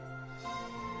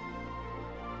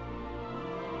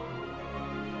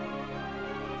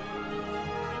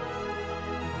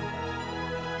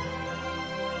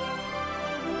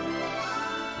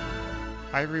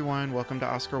Hi everyone, welcome to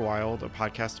Oscar Wild, a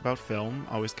podcast about film,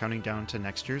 always counting down to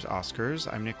next year's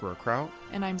Oscars. I'm Nick Rohrkraut.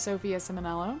 And I'm Sophia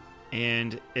Simonello.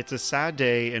 And it's a sad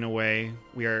day in a way.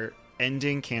 We are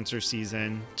ending cancer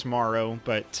season tomorrow,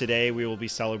 but today we will be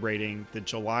celebrating the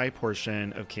July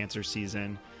portion of cancer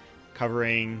season,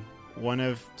 covering one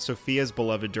of Sophia's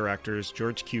beloved directors,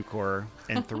 George Cukor,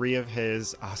 and three of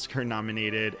his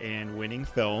Oscar-nominated and winning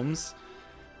films.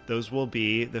 Those will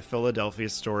be The Philadelphia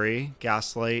Story,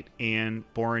 Gaslight,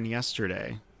 and Born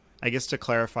Yesterday. I guess to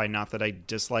clarify, not that I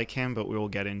dislike him, but we will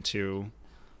get into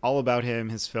all about him,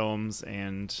 his films,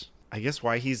 and I guess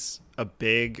why he's a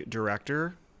big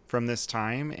director from this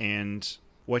time and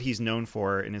what he's known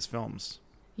for in his films.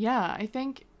 Yeah, I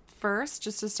think first,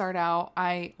 just to start out,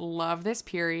 I love this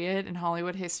period in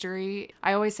Hollywood history.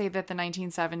 I always say that the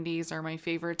 1970s are my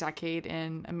favorite decade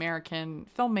in American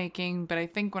filmmaking, but I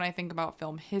think when I think about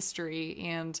film history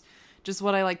and just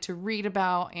what I like to read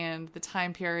about and the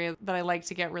time period that I like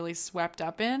to get really swept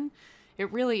up in,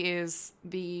 it really is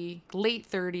the late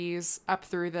 30s up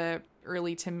through the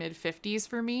early to mid 50s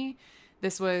for me.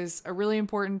 This was a really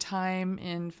important time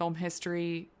in film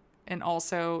history and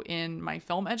also in my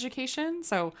film education.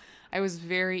 So I was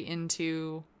very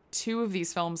into two of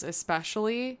these films,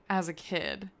 especially as a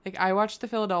kid. Like, I watched The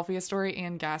Philadelphia Story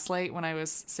and Gaslight when I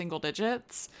was single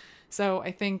digits. So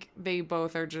I think they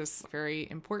both are just very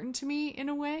important to me in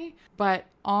a way. But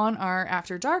on our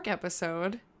After Dark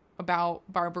episode about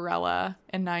Barbarella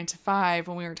and 9 to 5,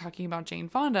 when we were talking about Jane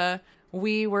Fonda,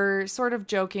 we were sort of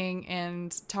joking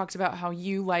and talked about how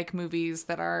you like movies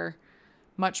that are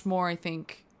much more, I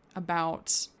think,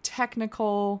 about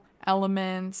technical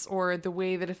elements or the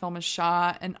way that a film is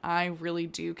shot, and I really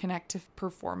do connect to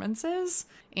performances.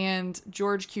 And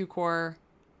George Cukor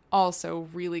also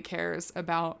really cares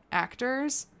about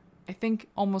actors, I think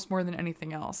almost more than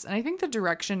anything else. And I think the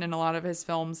direction in a lot of his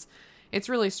films, it's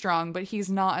really strong, but he's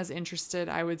not as interested,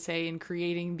 I would say, in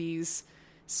creating these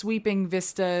sweeping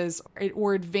vistas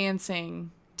or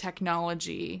advancing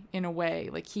technology in a way.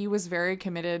 Like, he was very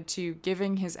committed to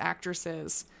giving his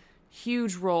actresses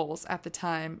huge roles at the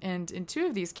time. And in two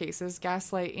of these cases,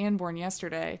 Gaslight and Born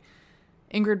Yesterday,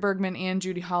 Ingrid Bergman and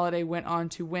Judy Holliday went on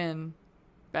to win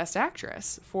Best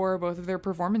Actress for both of their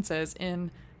performances in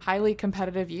highly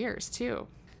competitive years too.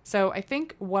 So I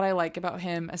think what I like about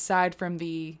him, aside from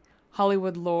the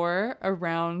Hollywood lore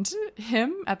around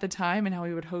him at the time and how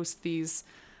he would host these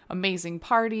amazing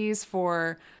parties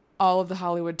for all of the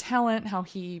Hollywood talent, how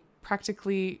he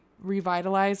practically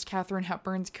revitalized Katharine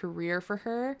Hepburn's career for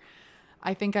her,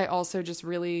 I think I also just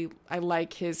I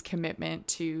like his commitment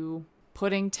to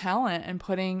putting talent and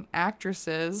putting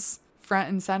actresses front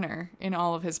and center in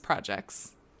all of his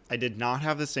projects. I did not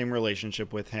have the same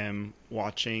relationship with him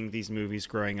watching these movies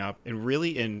growing up, and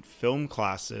really in film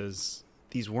classes,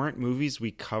 these weren't movies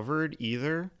we covered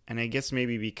either. And I guess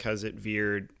maybe because it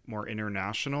veered more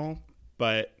international,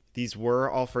 but these were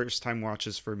all first time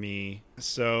watches for me.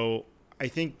 So I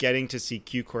think getting to see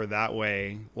Cukor that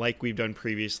way, like we've done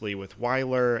previously with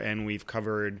Weiler, and we've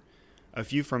covered a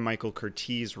few from Michael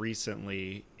Curtiz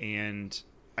recently, and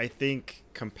I think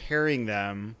comparing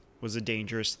them was a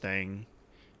dangerous thing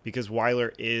because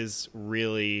Weiler is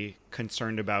really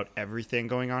concerned about everything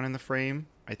going on in the frame.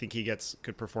 I think he gets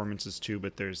good performances too,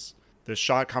 but there's the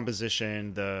shot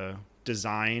composition, the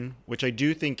design, which I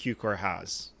do think Cukor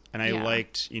has. And I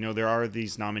liked, there are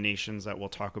these nominations that we'll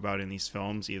talk about in these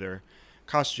films, either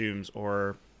costumes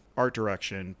or art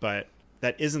direction, but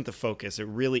that isn't the focus. It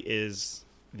really is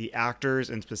the actors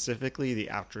and specifically the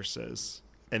actresses.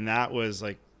 And that was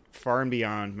like far and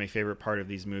beyond my favorite part of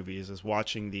these movies, is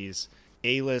watching these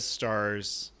A-list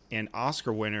stars and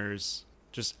Oscar winners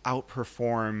just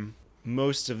outperform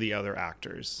most of the other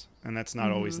actors. And that's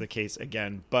not always the case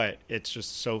again, but it's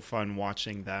just so fun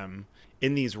watching them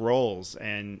in these roles.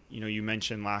 And, you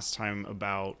mentioned last time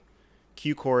about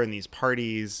Cukor and these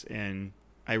parties, and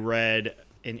I read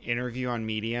an interview on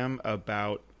Medium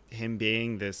about him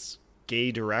being this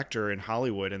gay director in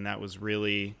Hollywood, and that was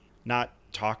really not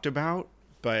talked about,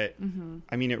 but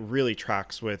I mean, it really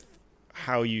tracks with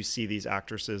how you see these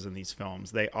actresses in these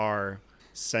films. They are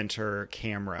center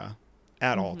camera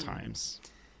at all times.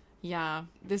 Yeah,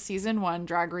 the season 1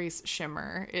 Drag Race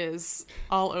shimmer is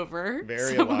all over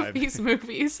Very some alive. of these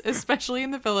movies, especially in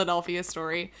The Philadelphia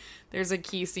Story. There's a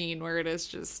key scene where it is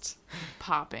just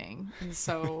popping and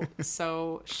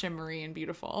so shimmery and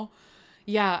beautiful.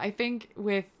 Yeah, I think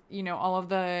with, all of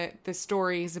the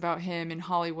stories about him in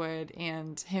Hollywood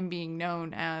and him being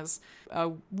known as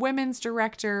a women's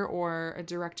director or a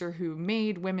director who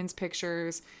made women's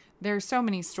pictures, there's so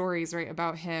many stories, right,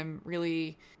 about him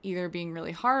really either being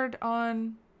really hard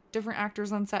on different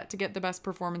actors on set to get the best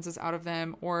performances out of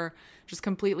them, or just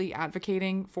completely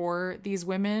advocating for these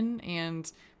women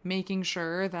and making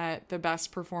sure that the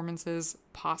best performances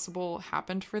possible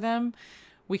happened for them.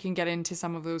 We can get into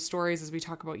some of those stories as we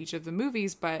talk about each of the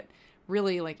movies, but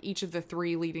really, like, each of the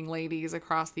three leading ladies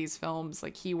across these films,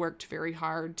 like, he worked very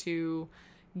hard to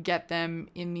get them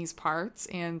in these parts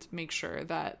and make sure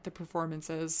that the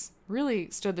performances really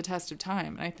stood the test of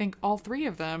time. And I think all three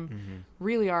of them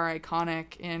really are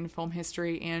iconic in film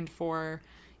history and for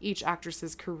each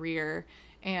actress's career.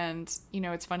 And, you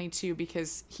know, it's funny too,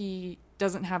 because he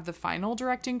doesn't have the final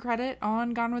directing credit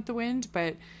on Gone with the Wind,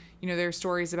 but, you know, there are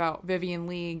stories about Vivien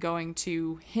Leigh going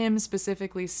to him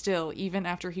specifically still, even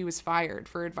after he was fired,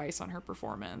 for advice on her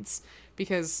performance,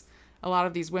 because a lot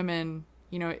of these women,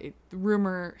 you know,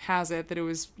 rumor has it that it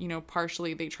was, you know,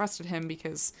 partially they trusted him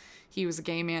because he was a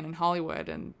gay man in Hollywood,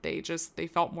 and they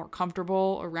felt more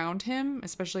comfortable around him,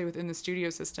 especially within the studio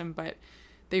system. But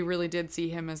they really did see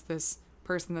him as this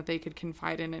person that they could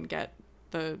confide in and get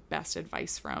the best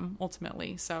advice from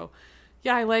ultimately. So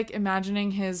yeah, I like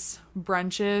imagining his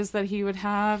brunches that he would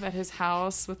have at his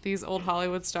house with these old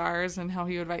Hollywood stars and how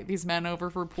he would invite these men over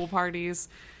for pool parties.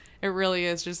 It really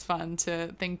is just fun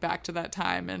to think back to that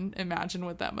time and imagine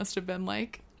what that must have been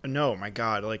like. No, my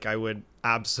God, like, I would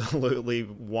absolutely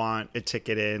want a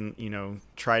ticket in, you know,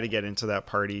 try to get into that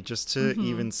party just to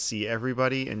even see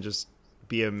everybody and just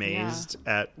be amazed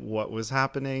at what was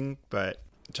happening. But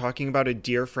talking about a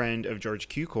dear friend of George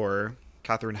Cukor,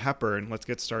 Katharine Hepburn, let's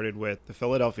get started with the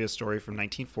Philadelphia Story from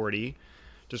 1940.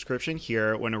 Description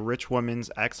here: when a rich woman's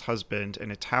ex-husband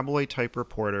and a tabloid-type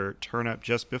reporter turn up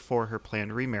just before her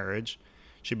planned remarriage,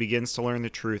 she begins to learn the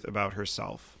truth about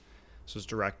herself. This was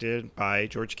directed by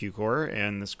George Cukor,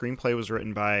 and the screenplay was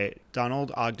written by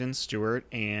Donald Ogden Stewart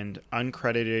and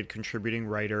uncredited contributing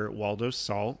writer Waldo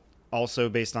Salt, also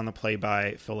based on the play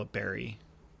by Philip Barry.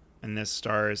 And this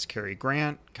stars Cary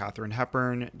Grant, Katharine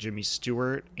Hepburn, Jimmy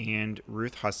Stewart, and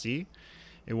Ruth Hussey.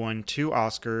 It won 2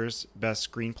 Oscars,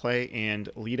 Best Screenplay and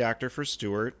Lead Actor for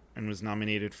Stewart, and was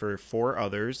nominated for 4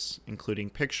 others, including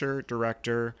Picture,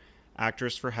 Director,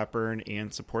 Actress for Hepburn,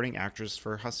 and Supporting Actress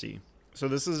for Hussey. So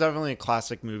this is definitely a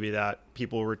classic movie that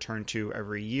people return to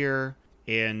every year,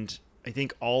 and I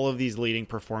think all of these leading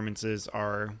performances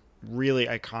are really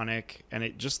iconic,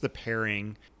 and just the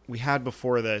pairing. We had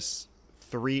before this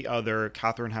 3 other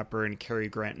Katharine Hepburn, Cary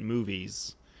Grant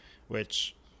movies,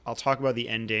 which I'll talk about the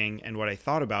ending and what I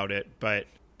thought about it, but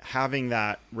having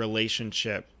that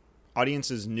relationship,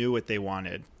 audiences knew what they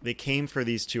wanted. They came for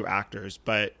these 2 actors,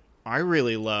 but I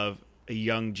really love a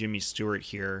young Jimmy Stewart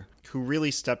here who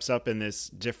really steps up in this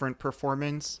different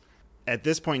performance. At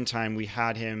this point in time, we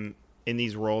had him in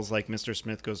these roles like Mr.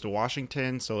 Smith Goes to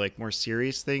Washington, so like more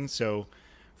serious things. So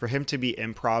for him to be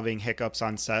improvising hiccups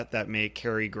on set that make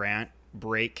Cary Grant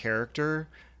break character,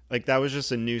 like, that was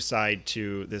just a new side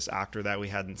to this actor that we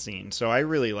hadn't seen. So I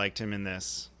really liked him in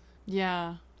this.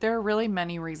 Yeah, there are really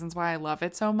many reasons why I love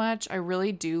it so much. I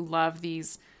really do love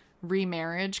these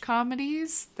remarriage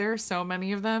comedies. There are so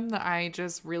many of them that I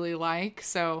just really like.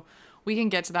 So we can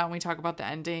get to that when we talk about the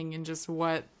ending and just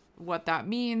what that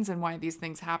means and why these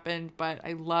things happened. But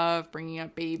I love bringing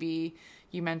up Baby.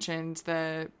 You mentioned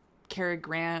the Cary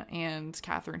Grant and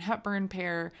Katharine Hepburn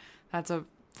pair. That's a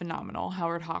phenomenal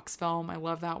Howard Hawks film. I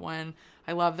love that one.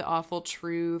 I love The Awful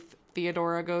Truth,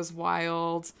 Theodora Goes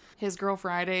Wild, His Girl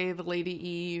Friday, The Lady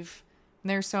Eve. And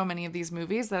there's so many of these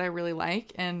movies that I really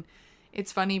like. And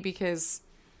it's funny because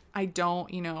I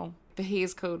don't, you know, the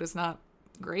Hays Code is not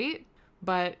great,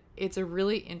 but it's a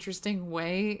really interesting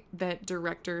way that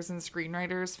directors and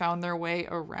screenwriters found their way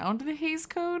around the Hays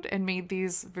Code and made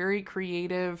these very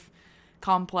creative,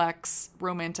 complex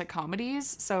romantic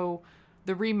comedies. So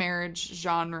the remarriage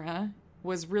genre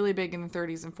was really big in the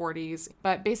 30s and 40s,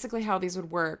 but basically how these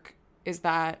would work is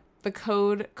that the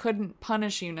code couldn't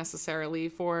punish you necessarily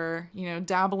for, you know,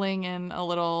 dabbling in a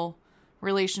little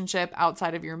relationship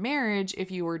outside of your marriage if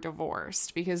you were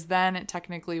divorced, because then it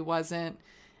technically wasn't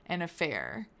an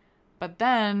affair. But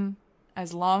then,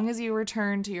 as long as you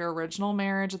returned to your original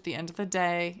marriage at the end of the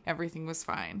day, everything was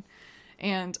fine.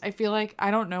 And I feel like,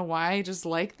 I don't know why, I just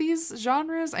like these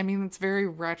genres. I mean, it's very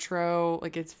retro,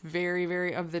 like it's very,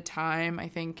 very of the time. I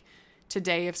think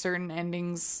today, if certain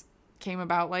endings came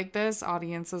about like this,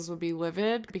 audiences would be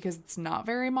livid because it's not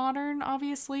very modern,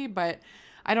 obviously. But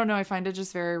I don't know, I find it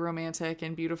just very romantic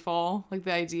and beautiful. Like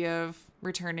the idea of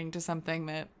returning to something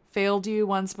that failed you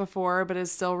once before, but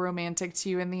is still romantic to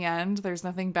you in the end. There's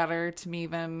nothing better to me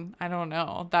than, I don't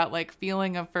know, that like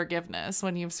feeling of forgiveness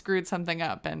when you've screwed something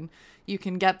up and you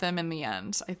can get them in the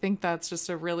end. I think that's just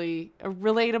a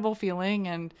relatable feeling,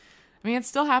 and I mean, it's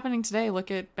still happening today. Look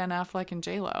at Ben Affleck and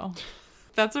J-Lo.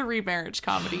 That's a remarriage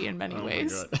comedy in many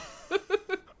ways.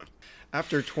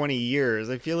 After 20 years,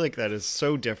 I feel like that is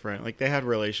so different. Like, they had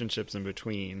relationships in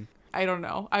between. I don't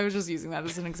know. I was just using that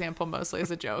as an example, mostly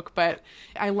as a joke. But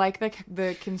I like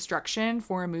the construction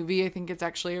for a movie. I think it's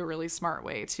actually a really smart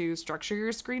way to structure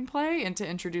your screenplay and to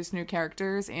introduce new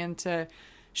characters and to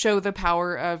show the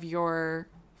power of your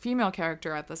female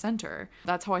character at the center.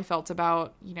 That's how I felt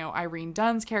about, Irene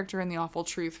Dunn's character in The Awful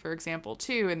Truth, for example,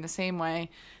 too, in the same way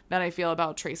that I feel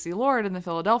about Tracy Lord in the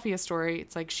Philadelphia Story.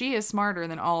 It's like she is smarter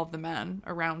than all of the men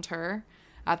around her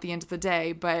at the end of the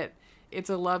day, but it's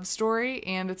a love story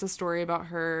and it's a story about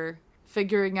her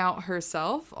figuring out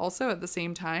herself also at the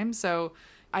same time. So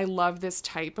I love this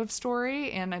type of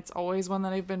story, and it's always one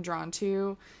that I've been drawn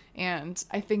to. And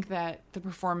I think that the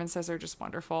performances are just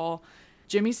wonderful.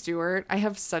 Jimmy Stewart, I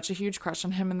have such a huge crush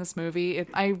on him in this movie.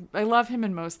 I love him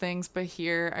in most things, but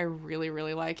here I really,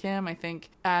 really like him. I think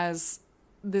as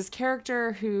this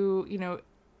character who,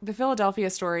 the Philadelphia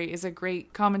Story is a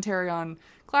great commentary on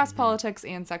class politics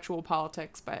and sexual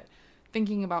politics, but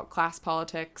thinking about class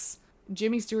politics,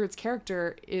 Jimmy Stewart's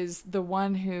character is the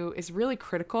one who is really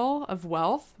critical of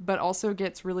wealth, but also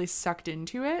gets really sucked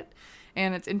into it.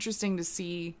 And it's interesting to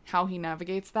see how he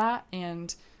navigates that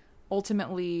and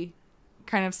ultimately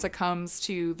kind of succumbs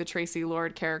to the Tracy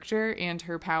Lord character and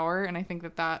her power. And I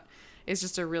think that is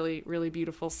just a really, really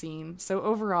beautiful scene. So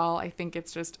overall, I think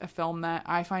it's just a film that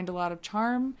I find a lot of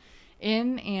charm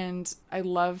in, and I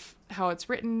love how it's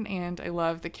written, and I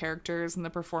love the characters and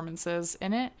the performances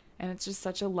in it, and it's just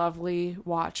such a lovely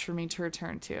watch for me to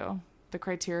return to. The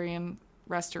Criterion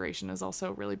restoration is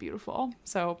also really beautiful,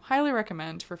 so highly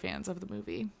recommend for fans of the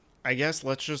movie. I guess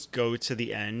let's just go to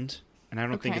the end, and I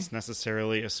don't think it's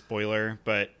necessarily a spoiler,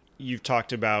 but you've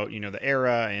talked about, the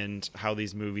era and how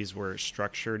these movies were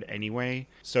structured anyway,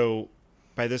 so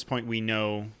by this point we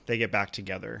know they get back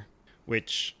together,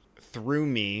 which threw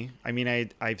me. I mean,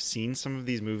 I've seen some of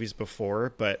these movies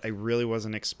before, but I really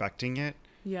wasn't expecting it.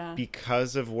 Yeah.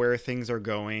 Because of where things are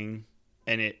going,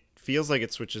 and it feels like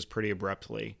it switches pretty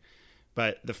abruptly.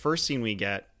 But the first scene we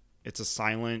get, it's a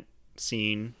silent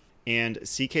scene, and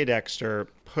C.K. Dexter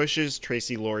pushes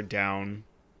Tracy Lord down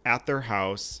at their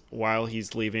house while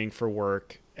he's leaving for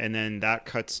work, and then that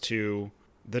cuts to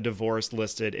the divorce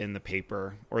listed in the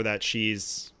paper, or that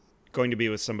she's going to be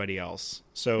with somebody else.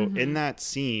 So in that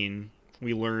scene,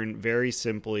 we learn very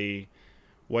simply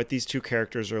what these two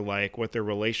characters are like, what their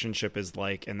relationship is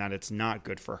like, and that it's not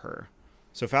good for her.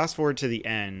 So fast forward to the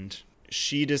end,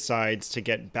 she decides to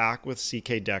get back with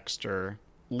C.K. Dexter,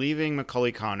 leaving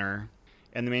Macaulay Connor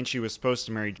and the man she was supposed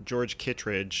to marry, George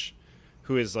Kittredge,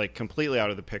 who is like completely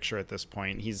out of the picture at this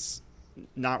point. He's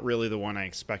not really the one I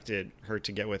expected her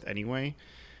to get with anyway.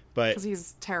 But because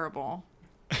he's terrible.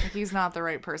 Like, he's not the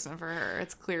right person for her.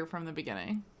 It's clear from the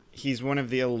beginning. He's one of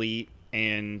the elite,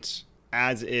 and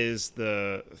as is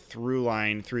the through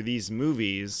line through these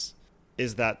movies,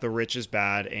 is that the rich is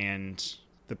bad and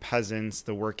the peasants,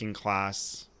 the working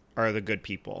class, are the good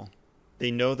people.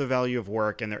 They know the value of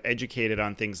work, and they're educated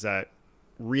on things that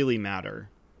really matter.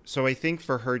 So I think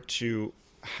for her to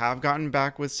have gotten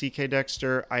back with C.K.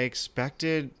 Dexter, I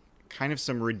expected kind of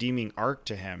some redeeming arc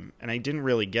to him, and I didn't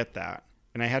really get that.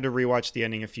 And I had to rewatch the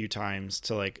ending a few times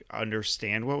to like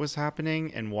understand what was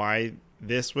happening and why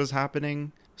this was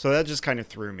happening. So that just kind of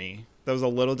threw me. That was a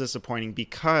little disappointing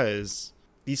because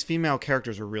these female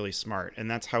characters were really smart.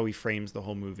 And that's how he frames the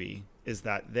whole movie, is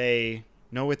that they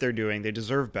know what they're doing. They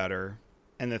deserve better.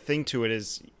 And the thing to it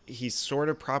is he's sort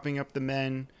of propping up the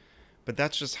men, but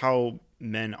that's just how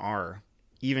men are,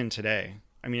 even today.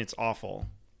 I mean, it's awful.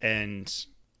 And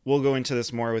we'll go into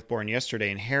this more with Born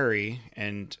Yesterday and Harry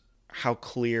and how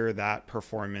clear that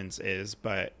performance is.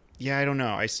 But yeah, I don't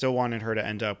know. I still wanted her to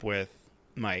end up with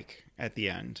Mike at the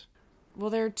end. Well,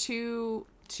 there are two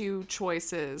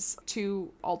choices,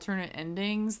 two alternate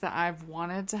endings that I've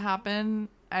wanted to happen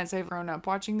as I've grown up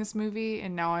watching this movie,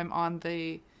 and now I'm on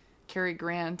the Cary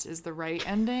Grant is the right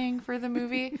ending for the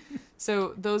movie.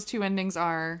 So those two endings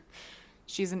are,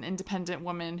 she's an independent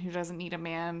woman who doesn't need a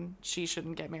man. She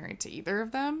shouldn't get married to either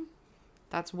of them.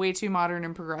 That's way too modern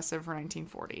and progressive for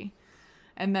 1940.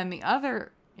 And then the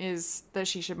other is that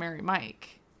she should marry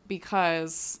Mike,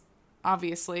 because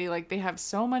obviously, like, they have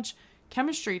so much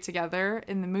chemistry together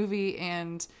in the movie,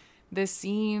 and the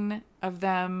scene of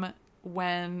them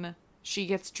when she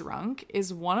gets drunk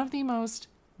is one of the most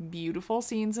beautiful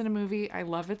scenes in a movie. I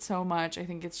love it so much. I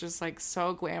think it's just like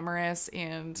so glamorous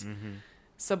and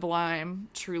sublime,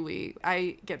 truly.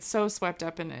 I get so swept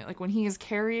up in it. Like when he is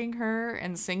carrying her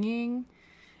and singing,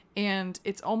 And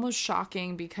it's almost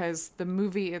shocking because the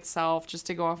movie itself, just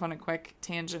to go off on a quick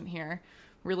tangent here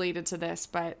related to this,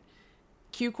 but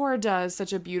Cukor does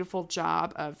such a beautiful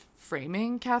job of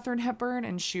framing Katharine Hepburn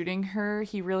and shooting her.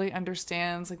 He really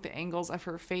understands like the angles of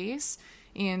her face,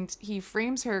 and he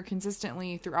frames her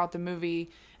consistently throughout the movie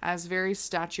as very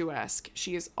statuesque.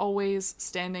 She is always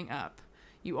standing up.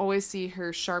 You always see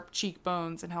her sharp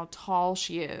cheekbones and how tall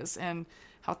she is and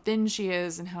how thin she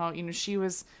is, and how, you know,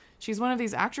 she's one of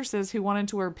these actresses who wanted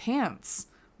to wear pants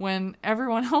when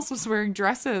everyone else was wearing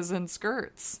dresses and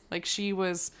skirts. Like, she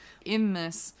was in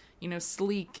this, you know,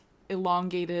 sleek,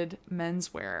 elongated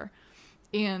menswear.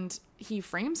 And he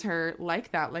frames her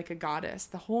like that, like a goddess,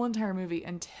 the whole entire movie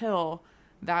until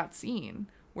that scene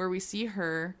where we see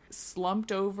her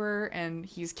slumped over and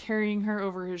he's carrying her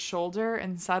over his shoulder.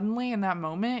 And suddenly in that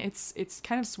moment, it's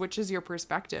kind of switches your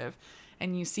perspective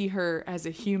and you see her as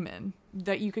a human,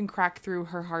 that you can crack through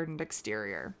her hardened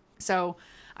exterior. So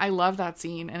I love that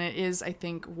scene, and it is, I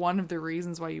think, one of the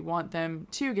reasons why you want them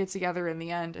to get together in the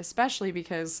end, especially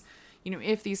because, you know,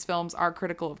 if these films are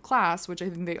critical of class, which I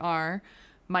think they are,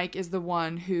 Mike is the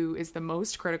one who is the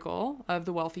most critical of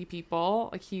the wealthy people.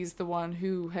 Like, he's the one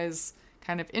who has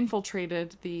kind of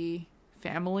infiltrated the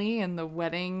family and the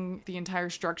wedding, the entire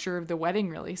structure of the wedding,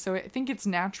 really. So I think it's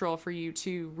natural for you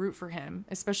to root for him,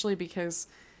 especially because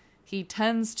he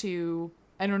tends to,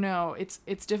 I don't know,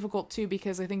 it's difficult too,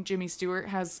 because I think Jimmy Stewart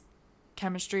has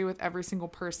chemistry with every single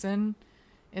person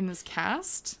in this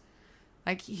cast.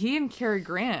 Like, he and Cary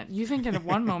Grant, you think in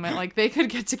one moment, like, they could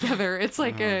get together. It's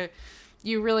like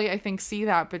you really, I think, see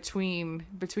that between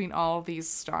all of these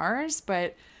stars.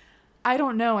 But I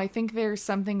don't know. I think there's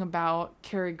something about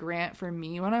Cary Grant for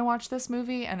me when I watch this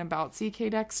movie and about C.K.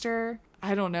 Dexter.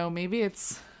 I don't know. Maybe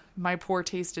it's my poor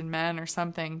taste in men or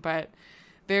something, but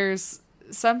there's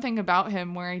something about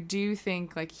him where I do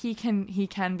think, like, he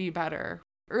can be better.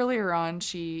 Earlier on,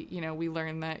 we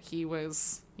learned that he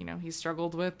was, he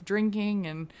struggled with drinking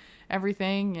and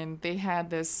everything, and they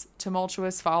had this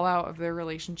tumultuous fallout of their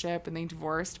relationship and they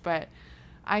divorced. But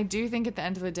I do think at the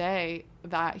end of the day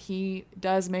that he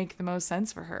does make the most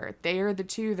sense for her. They are the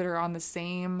two that are on the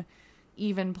same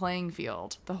even playing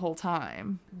field the whole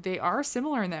time. They are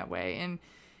similar in that way. And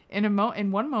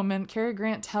in one moment, Cary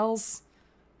Grant tells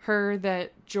her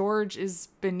that George is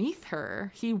beneath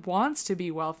her. He wants to be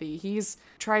wealthy. He's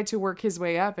tried to work his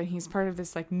way up, and he's part of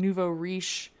this like nouveau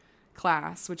riche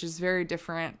class, which is very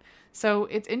different. So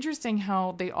it's interesting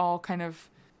how they all kind of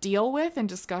deal with and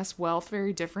discuss wealth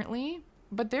very differently.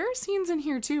 But there are scenes in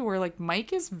here too where like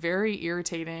Mike is very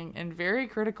irritating and very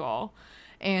critical.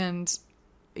 And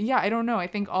yeah, I don't know. I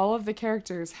think all of the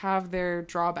characters have their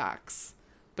drawbacks.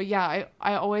 But yeah,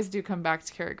 I always do come back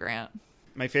to Cary Grant.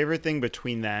 My favorite thing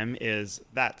between them is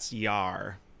that's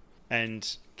Yar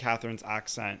and Catherine's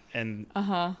accent. And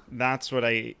that's what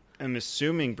I am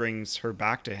assuming brings her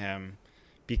back to him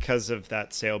because of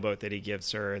that sailboat that he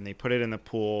gives her. And they put it in the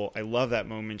pool. I love that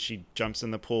moment. She jumps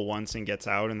in the pool once and gets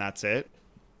out, and that's it.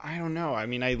 I don't know. I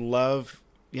mean, I love,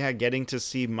 getting to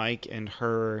see Mike and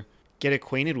her get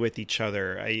acquainted with each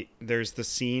other. There's the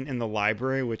scene in the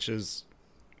library, which is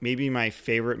maybe my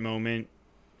favorite moment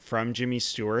from Jimmy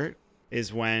Stewart,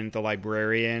 is when the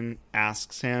librarian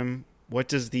asks him, what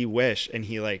does thee wish? And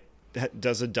he like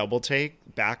does a double take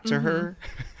back to her.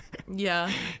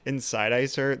 Yeah. And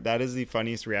side-eyes her. That is the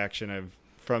funniest reaction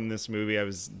from this movie. I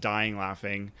was dying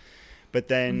laughing. But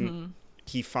then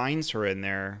he finds her in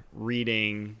there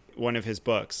reading one of his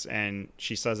books, and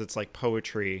she says it's like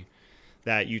poetry,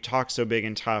 that you talk so big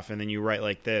and tough and then you write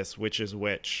like this, which is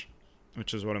which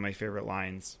is one of my favorite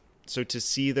lines. So to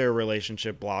see their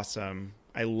relationship blossom,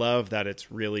 I love that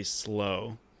it's really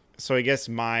slow. So I guess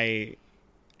my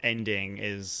ending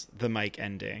is the Mike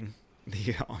ending,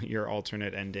 your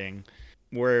alternate ending,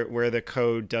 where the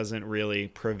code doesn't really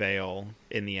prevail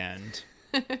in the end.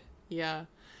 Yeah.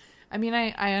 I mean,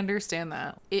 I understand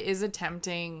that. It is a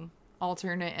tempting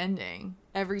alternate ending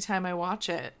every time I watch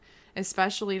it,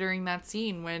 especially during that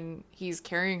scene when he's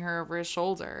carrying her over his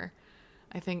shoulder.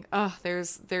 I think,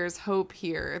 there's hope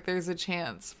here. There's a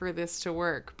chance for this to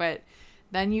work. But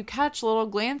then you catch little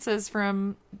glances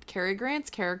from Cary Grant's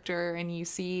character and you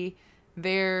see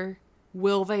their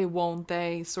will they, won't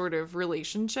they sort of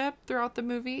relationship throughout the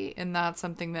movie. And that's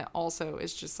something that also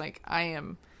is just like, I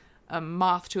am a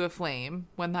moth to a flame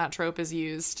when that trope is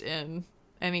used in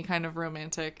any kind of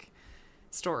romantic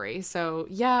story. So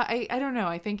yeah, I don't know.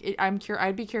 I think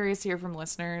I'd be curious to hear from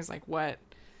listeners, like what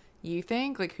you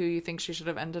think, like who you think she should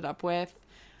have ended up with.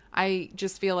 I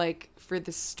just feel like for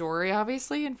the story,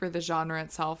 obviously, and for the genre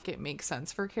itself, it makes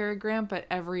sense for Cary Grant, but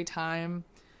every time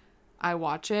I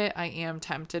watch it, I am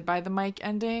tempted by the Mike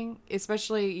ending,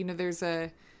 especially, there's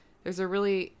a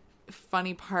really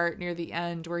funny part near the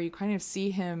end where you kind of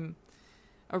see him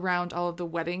around all of the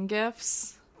wedding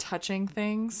gifts, touching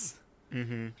things.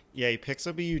 Mm-hmm. Yeah, he picks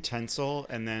up a utensil,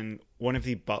 and then one of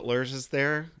the butlers is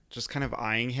there, just kind of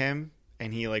eyeing him,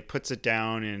 and he like puts it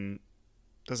down and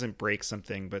doesn't break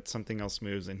something, but something else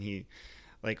moves, and he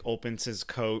like opens his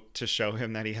coat to show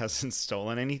him that he hasn't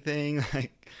stolen anything.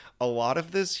 Like, a lot of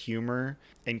this humor,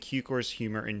 and Cukor's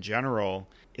humor in general,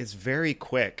 is very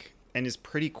quick and is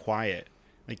pretty quiet.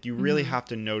 Like, you really have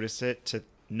to notice it to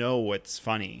know what's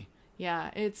funny. Yeah,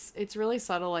 it's really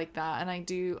subtle like that,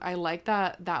 and I like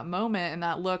that moment and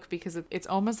that look, because it's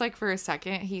almost like for a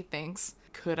second he thinks,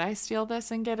 could I steal this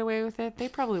and get away with it? They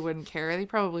probably wouldn't care. They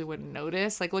probably wouldn't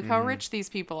notice. Like, look how rich these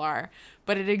people are.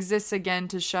 But it exists again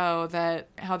to show that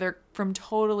how they're from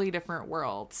totally different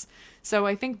worlds. So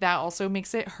I think that also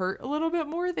makes it hurt a little bit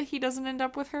more that he doesn't end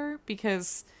up with her,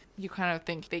 because you kind of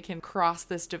think they can cross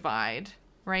this divide,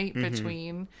 right,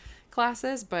 between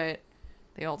classes, but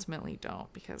they ultimately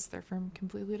don't, because they're from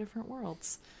completely different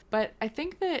worlds. But I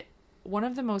think that one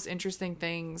of the most interesting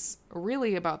things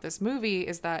really about this movie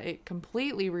is that it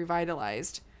completely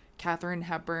revitalized Katharine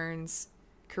Hepburn's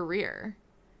career.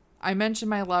 I mentioned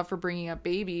my love for Bringing Up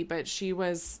Baby, but she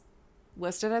was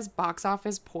listed as box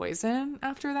office poison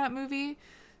after that movie.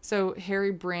 So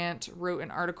Harry Brandt wrote an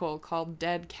article called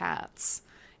Dead Cats.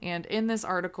 And in this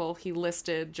article, he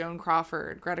listed Joan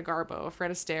Crawford, Greta Garbo, Fred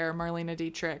Astaire, Marlene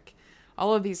Dietrich,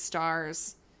 all of these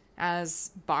stars as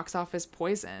box office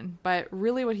poison. But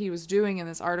really what he was doing in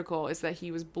this article is that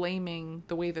he was blaming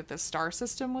the way that the star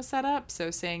system was set up.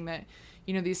 So saying that,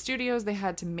 these studios, they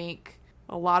had to make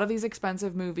a lot of these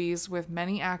expensive movies with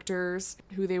many actors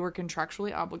who they were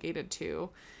contractually obligated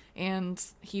to. And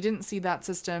he didn't see that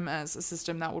system as a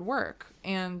system that would work.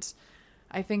 And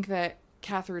I think that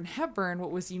Katharine Hepburn,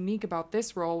 what was unique about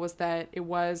this role was that it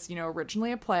was,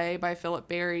 originally a play by Philip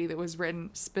Barry that was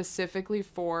written specifically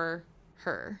for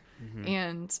her.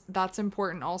 And that's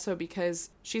important also because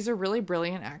she's a really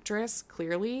brilliant actress,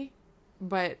 clearly.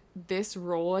 But this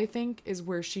role, I think, is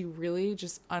where she really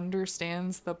just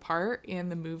understands the part in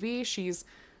the movie. She's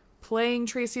playing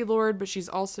Tracy Lord, but she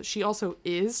also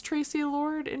is Tracy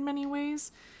Lord in many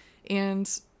ways. And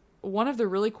one of the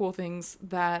really cool things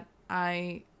that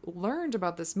I learned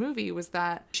about this movie was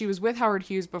that she was with Howard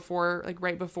Hughes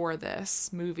right before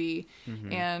this movie.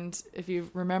 And if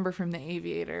you remember from The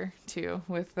Aviator too,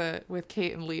 with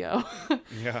Kate and Leo.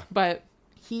 Yeah. But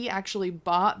he actually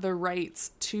bought the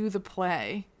rights to the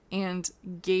play and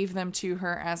gave them to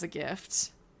her as a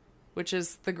gift, which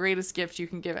is the greatest gift you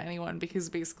can give anyone, because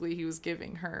basically he was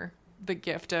giving her the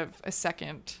gift of a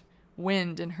second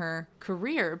wind in her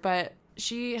career. But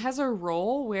she has a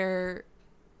role where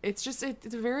it's a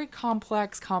very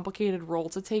complex, complicated role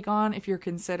to take on if you're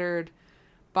considered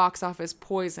box office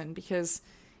poison, because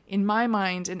in my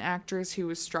mind, an actress who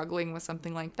was struggling with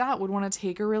something like that would want to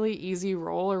take a really easy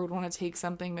role, or would want to take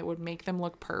something that would make them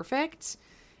look perfect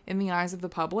in the eyes of the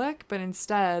public. But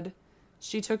instead,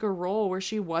 she took a role where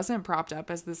she wasn't propped up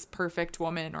as this perfect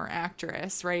woman or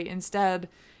actress, right? Instead,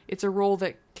 it's a role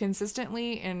that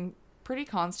consistently and pretty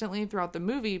constantly throughout the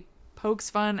movie pokes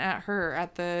fun at her,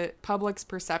 at the public's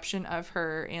perception of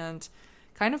her, and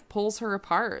kind of pulls her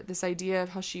apart. This idea of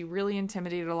how she really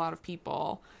intimidated a lot of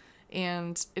people.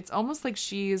 And it's almost like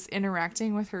she's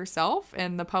interacting with herself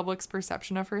and the public's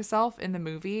perception of herself in the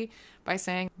movie by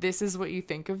saying, this is what you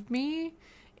think of me.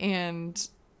 And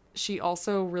she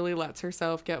also really lets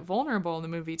herself get vulnerable in the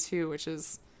movie too, which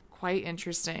is quite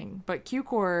interesting. But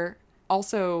Cukor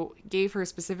also gave her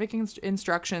specific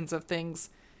instructions of things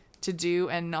to do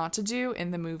and not to do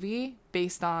in the movie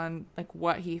based on like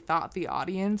what he thought the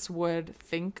audience would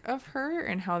think of her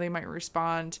and how they might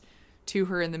respond to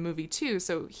her in the movie too.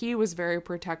 So he was very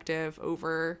protective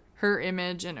over her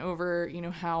image and over,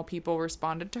 how people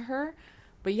responded to her.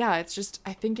 But yeah, it's just,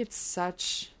 I think it's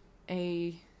such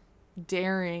a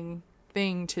daring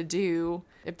thing to do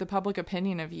if the public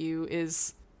opinion of you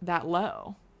is that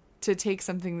low, to take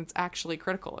something that's actually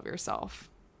critical of yourself.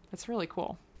 That's really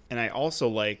cool. And I also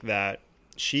like that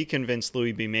she convinced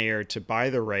Louis B. Mayer to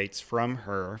buy the rights from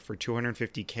her for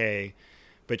 $250K,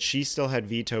 but she still had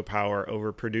veto power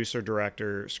over producer,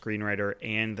 director, screenwriter,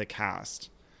 and the cast.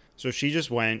 So she just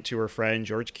went to her friend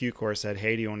George Cukor, said,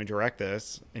 hey, do you want to direct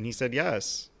this? And he said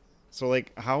yes. So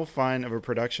like, how fun of a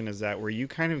production is that, where you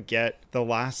kind of get the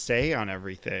last say on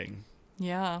everything?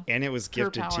 Yeah. And it was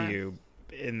gifted to you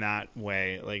in that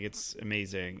way. Like, it's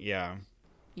amazing. Yeah.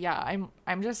 Yeah,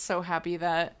 I'm just so happy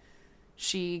that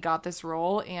she got this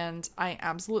role, and I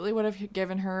absolutely would have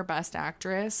given her Best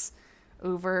Actress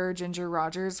over Ginger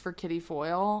Rogers for Kitty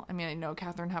Foyle. I mean, I know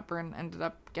Katharine Hepburn ended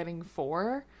up getting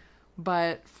 4,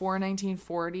 but for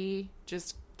 1940,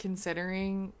 just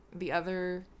considering the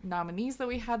other nominees that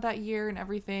we had that year and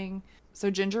everything.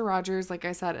 So Ginger Rogers, like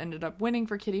I said, ended up winning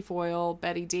for Kitty Foyle.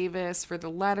 Betty Davis for The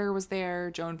Letter was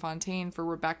there. Joan Fontaine for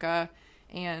Rebecca.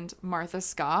 And Martha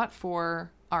Scott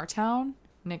for Our Town.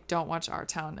 Nick, don't watch Our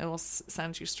Town. It will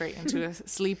send you straight into a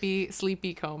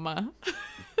sleepy coma.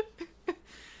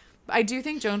 I do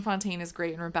think Joan Fontaine is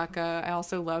great in Rebecca. I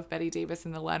also love Betty Davis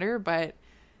in The Letter, but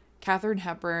Katharine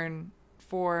Hepburn,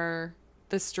 for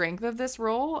the strength of this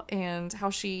role and how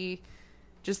she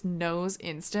just knows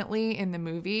instantly in the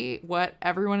movie what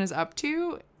everyone is up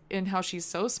to and how she's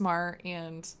so smart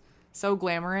and so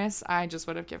glamorous, I just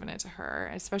would have given it to her,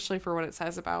 especially for what it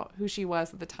says about who she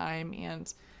was at the time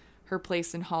and her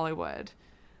place in Hollywood.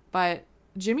 But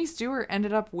Jimmy Stewart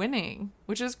ended up winning,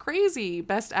 which is crazy.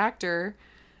 Best Actor,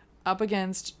 up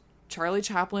against Charlie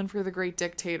Chaplin for The Great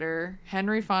Dictator,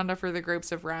 Henry Fonda for The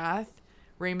Grapes of Wrath,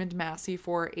 Raymond Massey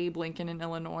for Abe Lincoln in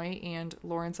Illinois, and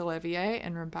Laurence Olivier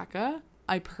and Rebecca.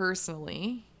 I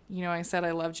personally, I said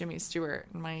I love Jimmy Stewart,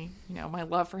 and my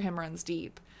love for him runs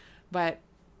deep, but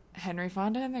Henry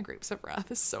Fonda in The Grapes of Wrath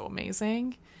is so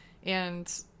amazing,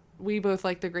 and we both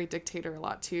like The Great Dictator a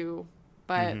lot too,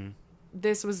 but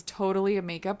this was totally a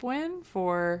makeup win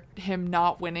for him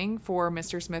not winning for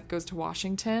Mr. Smith Goes to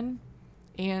Washington.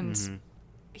 And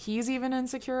he's even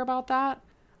insecure about that.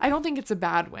 I don't think it's a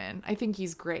bad win. I think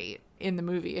he's great in the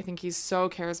movie. I think he's so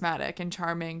charismatic and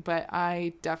charming, but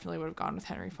I definitely would have gone with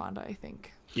Henry Fonda, I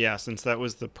think. Yeah, since that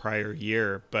was the prior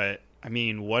year. But, I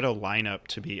mean, what a lineup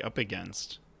to be up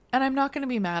against. And I'm not going to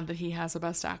be mad that he has a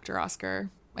Best Actor Oscar.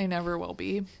 I never will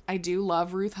be. I do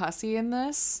love Ruth Hussey in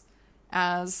this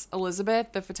as Elizabeth,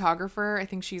 the photographer. I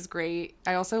think she's great.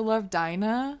 I also love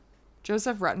Dinah.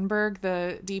 Joseph Ruttenberg,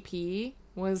 the DP,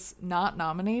 was not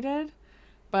nominated,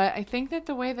 but I think that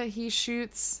the way that he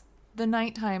shoots the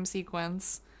nighttime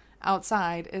sequence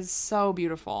outside is so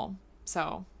beautiful.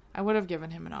 So I would have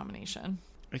given him a nomination.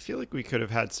 I feel like we could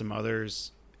have had some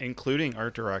others, including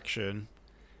art direction,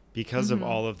 because of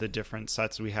all of the different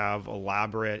sets we have,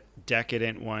 elaborate,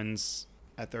 decadent ones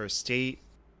at their estate.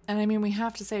 And I mean, we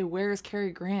have to say, where's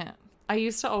Cary Grant? I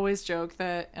used to always joke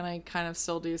that, and I kind of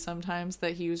still do sometimes,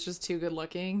 that he was just too good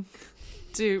looking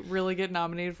to really get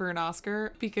nominated for an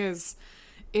Oscar, because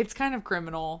it's kind of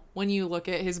criminal when you look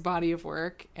at his body of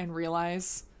work and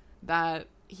realize that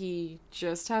he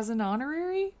just has an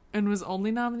honorary and was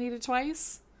only nominated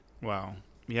twice. Wow.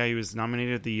 Yeah, he was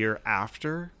nominated the year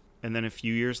after and then a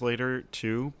few years later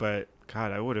too, but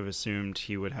God, I would have assumed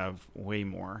he would have way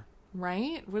more.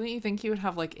 Right? Wouldn't you think he would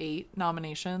have like 8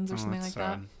 nominations or something like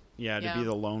that? Yeah, to be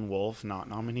the lone wolf not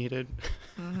nominated.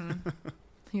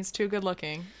 He's too good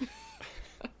looking.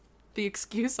 The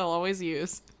excuse I'll always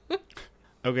use.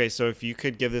 Okay, so if you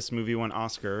could give this movie one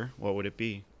Oscar, what would it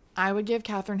be? I would give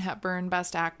Katharine Hepburn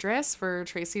Best Actress for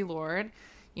Tracy Lord.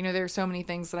 There are so many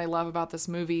things that I love about this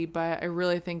movie, but I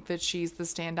really think that she's the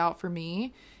standout for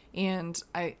me. And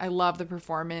I love the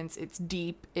performance. It's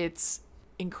deep. It's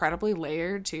incredibly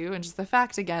layered too. And just the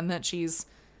fact, again, that she's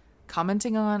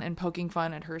commenting on and poking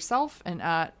fun at herself and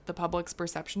at the public's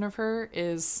perception of her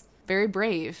is very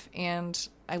brave. And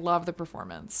I love the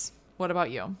performance. What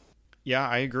about you? Yeah,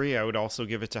 I agree. I would also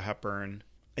give it to Hepburn.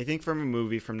 I think from a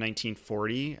movie from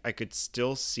 1940, I could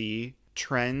still see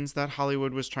trends that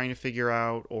Hollywood was trying to figure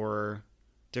out or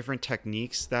different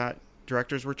techniques that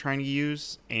directors were trying to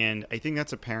use. And I think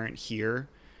that's apparent here.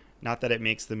 Not that it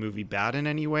makes the movie bad in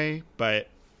any way, but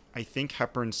I think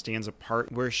Hepburn stands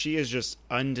apart where she is just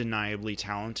undeniably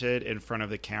talented in front of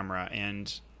the camera,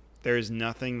 and there is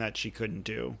nothing that she couldn't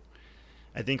do.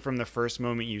 I think from the first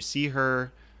moment you see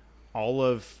her, all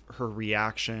of her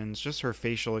reactions, just her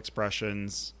facial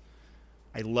expressions,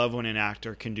 I love when an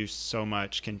actor can do so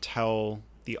much, can tell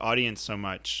the audience so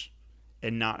much,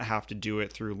 and not have to do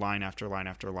it through line after line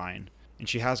after line. And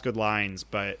she has good lines,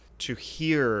 but to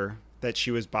hear that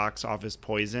she was box office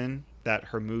poison, that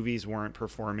her movies weren't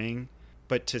performing,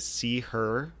 but to see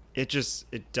her, it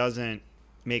doesn't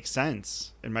make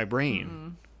sense in my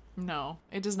brain. No,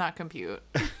 it does not compute.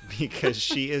 Because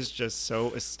she is just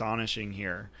so astonishing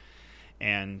here.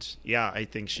 And yeah, I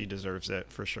think she deserves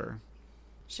it for sure.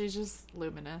 She's just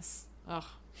luminous. Ugh.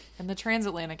 And the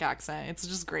transatlantic accent, it's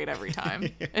just great every time.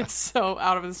 Yeah. It's so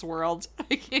out of this world.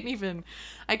 I couldn't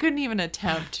even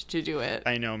attempt to do it.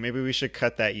 I know. Maybe we should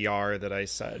cut that yar that I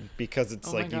said, because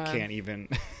it's you can't even.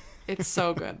 It's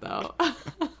so good though.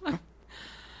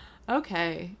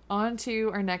 Okay, on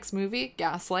to our next movie,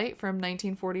 Gaslight from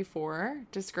 1944.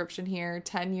 Description here: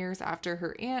 10 years after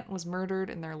her aunt was murdered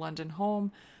in their London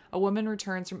home, A woman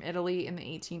returns from Italy in the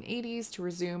 1880s to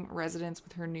resume residence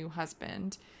with her new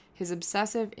husband. His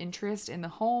obsessive interest in the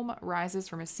home rises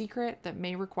from a secret that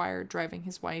may require driving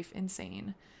his wife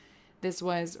insane. This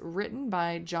was written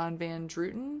by John Van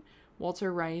Druten,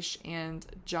 Walter Reich, and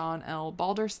John L.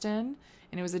 Balderston,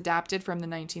 and it was adapted from the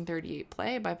 1938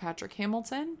 play by Patrick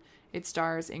Hamilton. It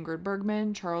stars Ingrid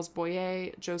Bergman, Charles Boyer,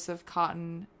 Joseph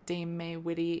Cotton, Dame May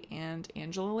Whitty, and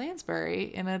Angela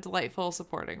Lansbury in a delightful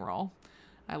supporting role.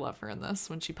 I love her in this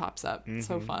when she pops up. It's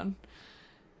so fun.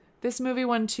 This movie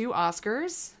won 2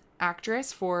 Oscars.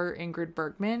 Actress for Ingrid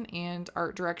Bergman and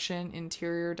art direction,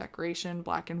 interior decoration,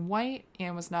 black and white,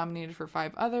 and was nominated for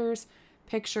 5 others.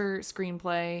 Picture,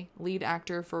 screenplay, lead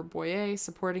actor for Boyer,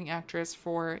 supporting actress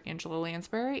for Angela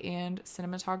Lansbury, and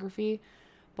cinematography,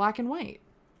 black and white.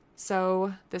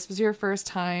 So this was your first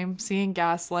time seeing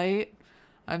Gaslight.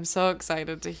 I'm so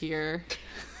excited to hear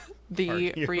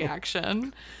the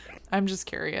reaction. I'm just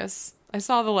curious. I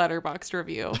saw the Letterboxd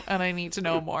review and I need to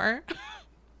know more.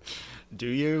 Do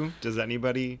you? Does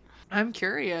anybody? I'm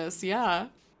curious, yeah.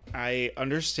 I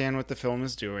understand what the film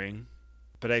is doing,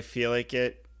 but I feel like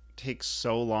it takes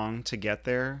so long to get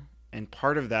there. And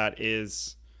part of that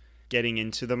is getting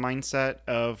into the mindset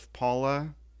of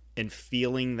Paula and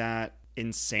feeling that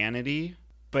insanity.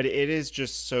 But it is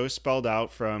just so spelled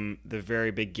out from the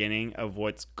very beginning of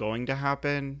what's going to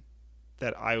happen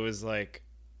that I was like,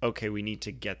 okay, we need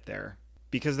to get there.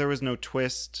 Because there was no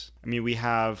twist. I mean, we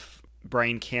have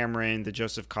Brian Cameron, the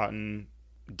Joseph Cotton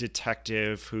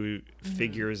detective who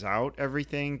figures out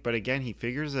everything. But again, he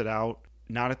figures it out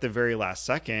not at the very last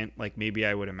second, like maybe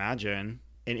I would imagine.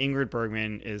 And Ingrid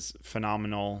Bergman is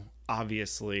phenomenal,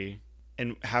 obviously.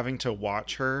 And having to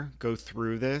watch her go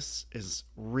through this is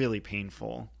really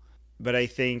painful. But I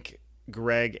think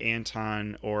Greg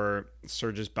Anton, or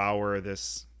Sergis Bauer,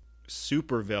 this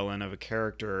supervillain of a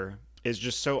character, is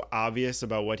just so obvious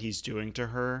about what he's doing to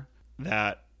her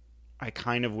that I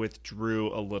kind of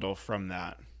withdrew a little from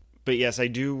that. But yes, I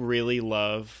do really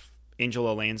love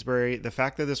Angela Lansbury. The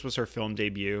fact that this was her film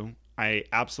debut, I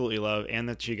absolutely love, and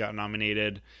that she got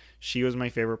nominated. She was my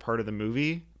favorite part of the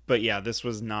movie. But yeah, this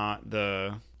was not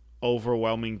the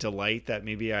overwhelming delight that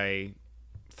maybe I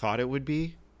thought it would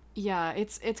be. Yeah,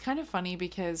 it's kind of funny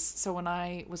because so when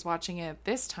I was watching it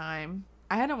this time,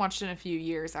 I hadn't watched it in a few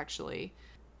years actually.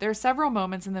 There are several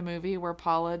moments in the movie where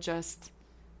Paula just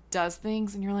does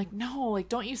things and you're like, no, like,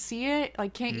 don't you see it?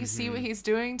 Like, can't you see what he's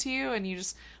doing to you? And you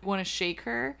just want to shake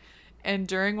her. And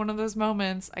during one of those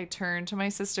moments, I turned to my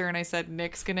sister and I said,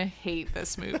 Nick's gonna hate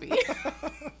this movie.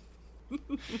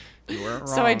 You weren't wrong.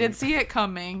 So I did see it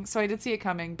coming.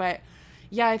 But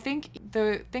yeah, I think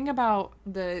the thing about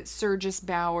the Sergis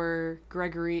Bauer,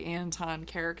 Gregory Anton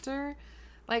character,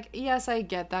 like, yes, I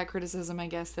get that criticism, I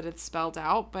guess, that it's spelled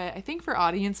out. But I think for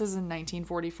audiences in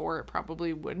 1944, it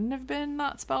probably wouldn't have been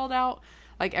not spelled out.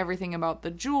 Like, everything about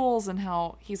the jewels and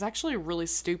how he's actually really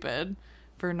stupid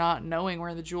for not knowing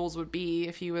where the jewels would be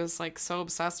if he was, like, so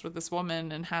obsessed with this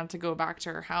woman and had to go back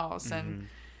to her house and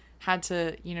had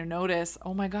to, you know, notice,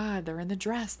 oh my God, they're in the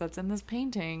dress that's in this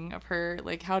painting of her.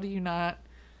 Like, how do you not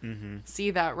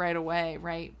see that right away,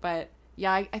 right? But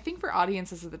yeah, I think for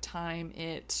audiences at the time,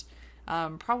 it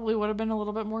probably would have been a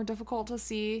little bit more difficult to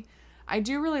see. I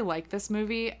do really like this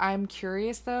movie. I'm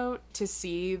curious, though, to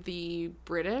see the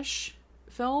British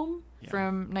film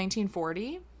from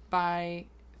 1940 by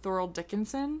Thorold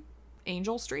Dickinson,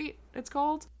 Angel Street, it's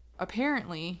called.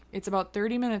 Apparently, it's about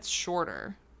 30 minutes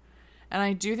shorter. And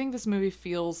I do think this movie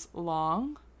feels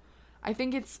long. I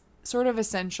think it's sort of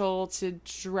essential to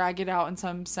drag it out in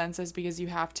some senses because you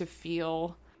have to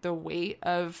feel the weight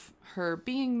of her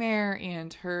being there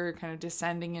and her kind of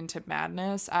descending into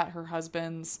madness at her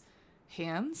husband's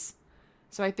hands.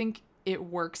 So I think it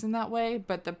works in that way,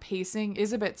 but the pacing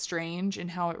is a bit strange in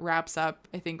how it wraps up,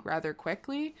 I think, rather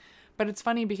quickly. But it's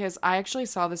funny because I actually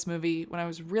saw this movie when I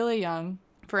was really young.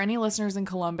 For any listeners in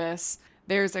Columbus,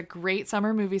 there's a great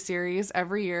summer movie series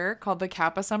every year called the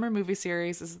Kappa Summer Movie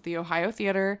Series. This is the Ohio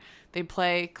Theater. They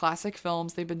play classic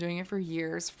films. They've been doing it for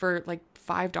years for like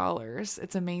 $5.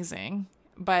 It's amazing.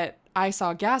 But I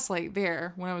saw Gaslight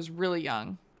there when I was really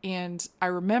young. And I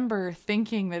remember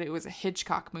thinking that it was a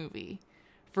Hitchcock movie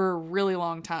for a really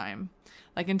long time.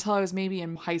 Like until I was maybe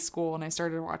in high school and I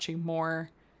started watching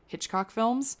more Hitchcock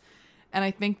films. And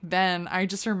I think then I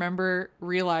just remember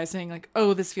realizing like,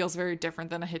 oh, this feels very different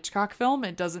than a Hitchcock film.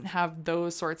 It doesn't have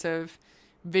those sorts of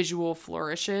visual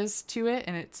flourishes to it.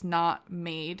 And it's not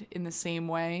made in the same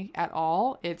way at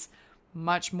all. It's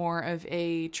much more of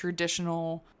a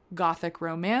traditional Gothic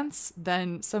romance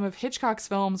than some of Hitchcock's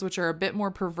films, which are a bit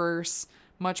more perverse,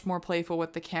 much more playful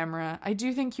with the camera. I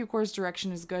do think Cukor's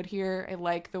direction is good here. I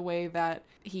like the way that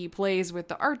he plays with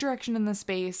the art direction in the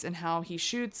space and how he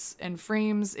shoots and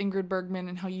frames Ingrid Bergman,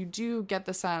 and how you do get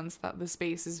the sense that the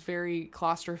space is very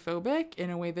claustrophobic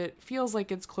in a way that feels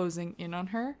like it's closing in on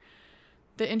her.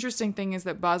 The interesting thing is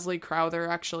that Bosley Crowther,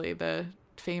 actually the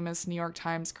famous New York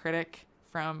Times critic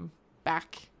from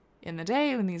back in the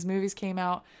day when these movies came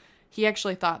out, he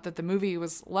actually thought that the movie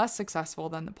was less successful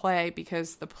than the play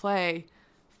because the play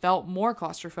felt more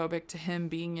claustrophobic to him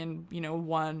being in,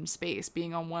 one space,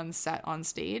 being on one set on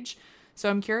stage. So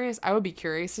I would be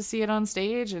curious to see it on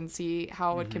stage and see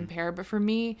how it would compare. But for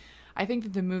me, I think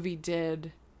that the movie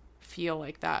did feel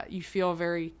like that. You feel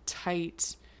very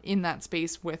tight in that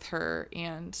space with her.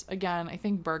 And again, I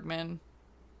think Bergman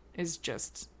is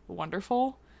just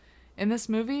wonderful in this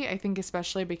movie. I think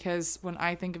especially because when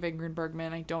I think of Ingrid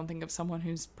Bergman, I don't think of someone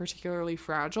who's particularly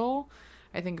fragile.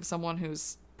 I think of someone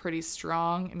who's pretty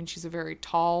strong. I mean, she's a very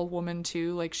tall woman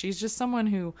too. Like, she's just someone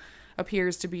who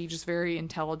appears to be just very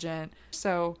intelligent.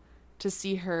 So to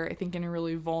see her, I think, in a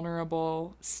really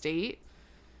vulnerable state,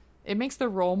 it makes the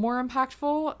role more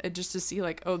impactful. Just to see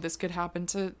like, oh, this could happen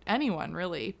to anyone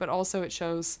really. But also it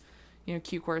shows,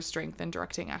 Cukor's strength in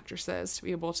directing actresses to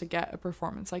be able to get a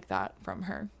performance like that from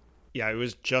her. Yeah, I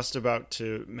was just about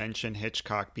to mention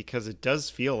Hitchcock because it does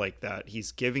feel like that.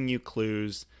 He's giving you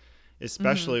clues,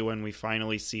 especially when we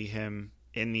finally see him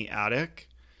in the attic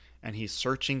and he's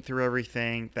searching through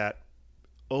everything. That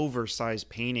oversized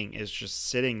painting is just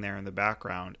sitting there in the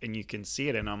background and you can see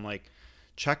it. And I'm like,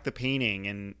 check the painting.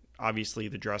 And obviously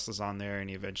the dress is on there and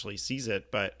he eventually sees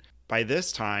it. But by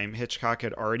this time, Hitchcock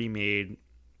had already made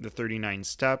the 39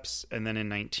 Steps. And then in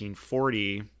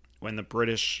 1940, when the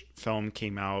British film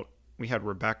came out, we had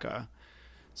Rebecca.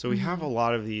 So we have a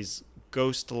lot of these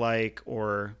ghost-like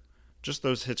or just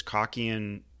those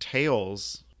Hitchcockian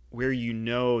tales where you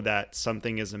know that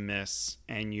something is amiss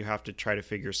and you have to try to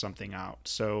figure something out.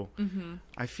 So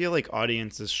I feel like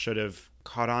audiences should have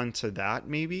caught on to that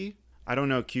maybe. I don't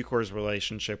know Cukor's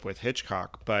relationship with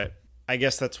Hitchcock, but I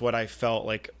guess that's what I felt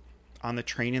like on the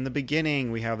train in the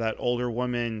beginning. We have that older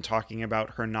woman talking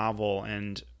about her novel,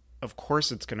 and of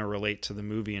course it's going to relate to the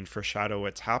movie and foreshadow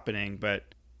what's happening, but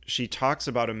she talks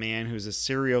about a man who's a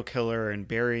serial killer and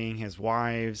burying his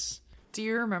wives. Do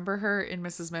you remember her in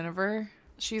Mrs. Miniver?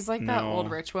 She's like that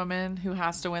old rich woman who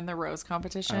has to win the rose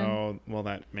competition. Oh, well,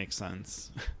 that makes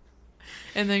sense.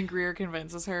 And then Greer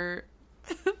convinces her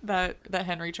that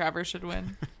Henry Travers should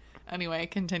win. Anyway,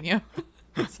 continue.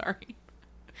 Sorry.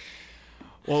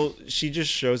 Well, she just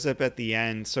shows up at the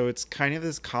end, so it's kind of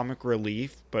this comic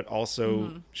relief, but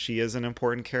also she is an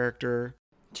important character.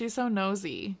 She's so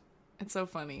nosy. It's so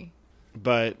funny.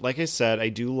 But like I said, I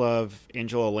do love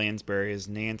Angela Lansbury as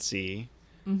Nancy.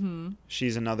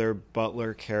 She's another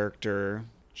butler character.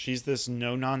 She's this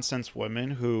no-nonsense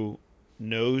woman who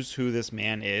knows who this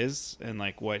man is and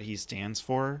like what he stands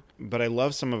for. But I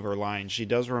love some of her lines. She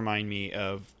does remind me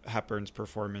of Hepburn's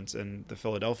performance in the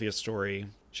Philadelphia Story.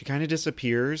 She kind of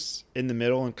disappears in the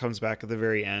middle and comes back at the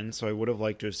very end, so I would have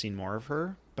liked to have seen more of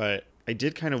her. But I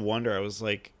did kind of wonder. I was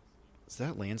like, is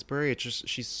that Lansbury? It's just,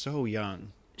 she's so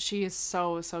young. She is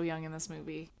so young in this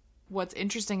movie. What's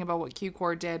interesting about what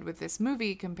Cukor did with this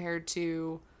movie compared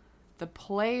to the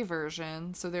play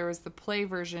version, so there was the play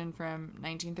version from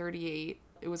 1938.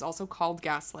 It was also called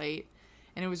Gaslight,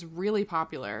 and it was really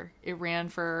popular. It ran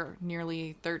for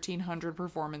nearly 1,300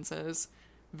 performances.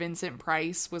 Vincent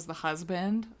Price was the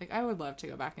husband. Like, I would love to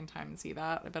go back in time and see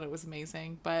that. I bet it was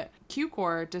amazing. But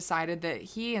Cukor decided that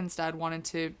he instead wanted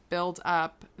to build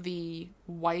up the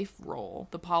wife role,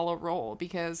 the Paula role,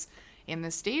 because in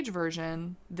the stage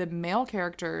version, the male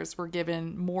characters were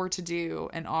given more to do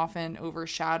and often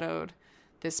overshadowed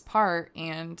this part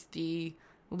and the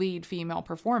lead female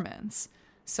performance.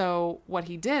 So what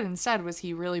he did instead was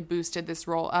he really boosted this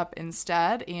role up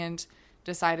instead and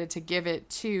decided to give it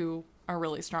to a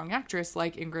really strong actress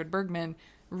like Ingrid Bergman,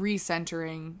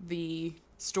 recentering the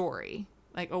story,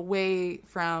 like away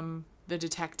from the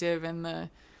detective and the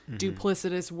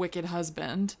duplicitous, wicked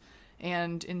husband,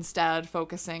 and instead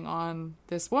focusing on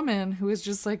this woman who has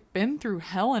just like been through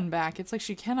hell and back. It's like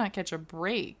she cannot catch a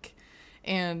break.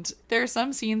 And there are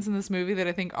some scenes in this movie that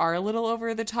I think are a little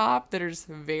over the top, that are just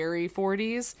very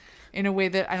 40s in a way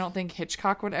that I don't think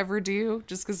Hitchcock would ever do,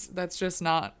 just because that's just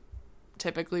not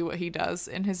typically what he does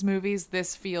in his movies.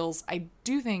 This feels, I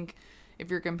do think, if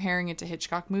you're comparing it to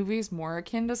Hitchcock movies, more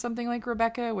akin to something like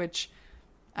Rebecca, which,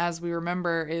 as we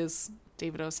remember, is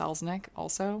David O. Selznick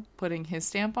also putting his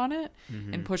stamp on it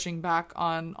and pushing back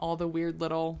on all the weird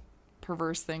little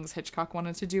perverse things Hitchcock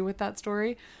wanted to do with that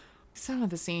story. Some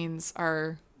of the scenes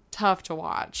are tough to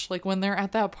watch. Like when they're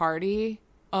at that party,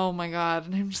 oh my God.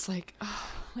 And I'm just like, oh,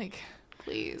 like,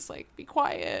 please, like, be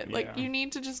quiet. Yeah. Like, you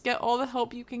need to just get all the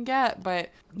help you can get. But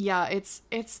yeah,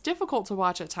 it's difficult to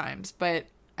watch at times, but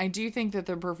I do think that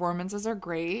the performances are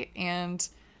great. And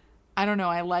I don't know,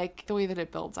 I like the way that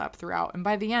it builds up throughout. And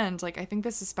by the end, like, I think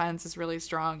the suspense is really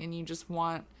strong, and you just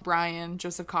want Brian,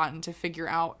 Joseph Cotton, to figure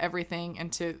out everything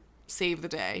and to save the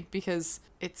day, because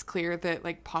it's clear that,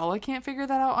 like, Paula can't figure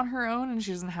that out on her own, and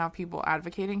she doesn't have people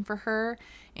advocating for her.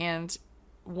 And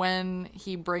when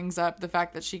he brings up the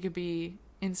fact that she could be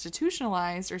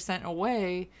institutionalized or sent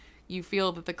away, you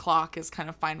feel that the clock is kind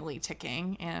of finally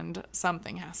ticking and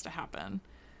something has to happen.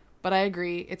 But I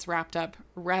agree, it's wrapped up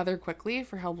rather quickly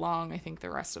for how long I think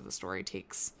the rest of the story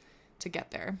takes to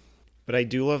get there. But I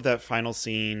do love that final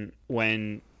scene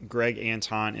when Greg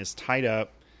Anton is tied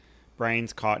up,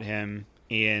 Brian's caught him,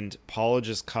 and Paula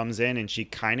just comes in and she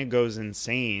kind of goes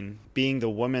insane, being the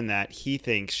woman that he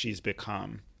thinks she's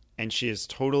become. And she is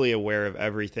totally aware of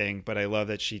everything, but I love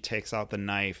that she takes out the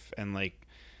knife and, like,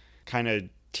 kind of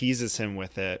teases him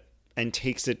with it and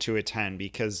takes it to a 10,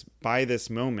 because by this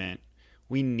moment,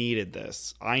 we needed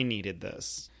this. I needed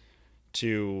this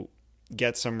to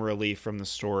get some relief from the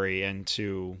story and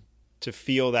to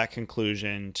feel that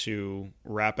conclusion, to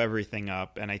wrap everything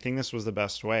up. And I think this was the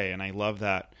best way. And I love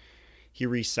that he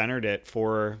recentered it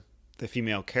for the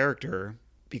female character,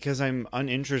 because I'm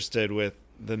uninterested with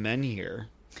the men here.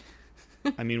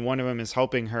 I mean, one of them is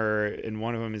helping her and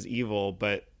one of them is evil,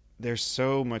 but they're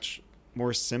so much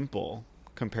more simple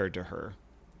compared to her.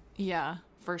 Yeah,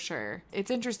 for sure.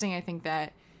 It's interesting, I think,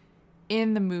 that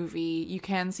in the movie, you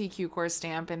can see Cukor's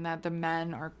stamp in that the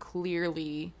men are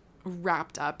clearly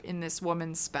wrapped up in this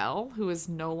woman's spell who is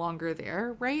no longer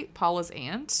there, right? Paula's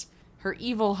aunt. Her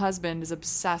evil husband is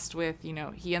obsessed with,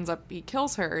 he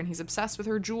kills her and he's obsessed with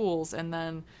her jewels. And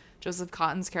then Joseph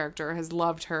Cotton's character has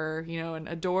loved her, and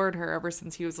adored her ever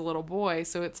since he was a little boy.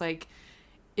 So it's like,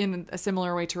 in a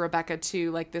similar way to Rebecca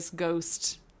too, like this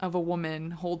ghost of a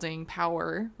woman holding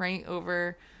power, right,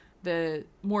 over the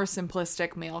more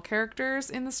simplistic male characters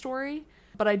in the story.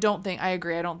 But I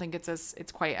agree, I don't think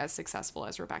it's quite as successful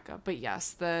as Rebecca. But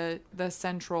yes, the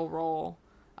central role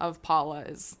of Paula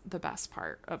is the best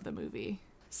part of the movie.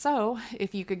 So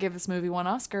if you could give this movie one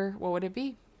Oscar, what would it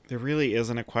be? There really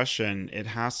isn't a question. It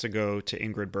has to go to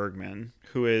Ingrid Bergman,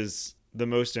 who is the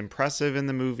most impressive in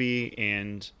the movie.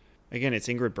 And again, it's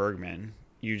Ingrid Bergman.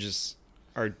 You just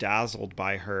are dazzled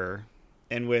by her.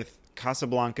 And with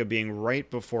Casablanca being right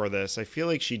before this, I feel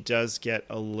like she does get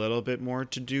a little bit more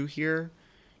to do here.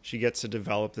 She gets to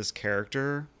develop this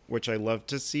character, which I love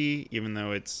to see, even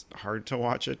though it's hard to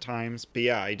watch at times. But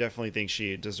yeah, I definitely think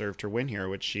she deserved her win here,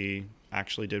 which she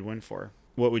actually did win for.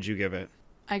 What would you give it?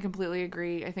 I completely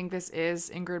agree. I think this is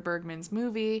Ingrid Bergman's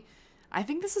movie. I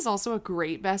think this is also a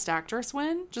great Best Actress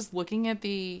win. Just looking at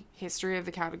the history of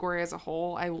the category as a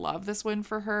whole, I love this win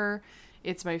for her.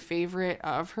 It's my favorite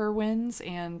of her wins,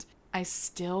 and I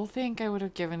still think I would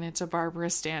have given it to Barbara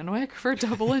Stanwyck for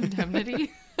Double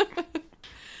Indemnity.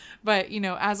 But,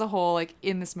 as a whole, like,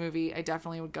 in this movie, I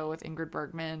definitely would go with Ingrid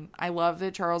Bergman. I love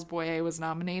that Charles Boyer was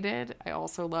nominated. I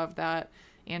also love that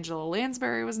Angela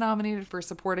Lansbury was nominated for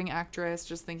supporting actress,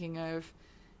 just thinking of,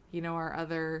 our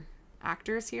other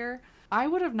actors here. I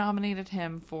would have nominated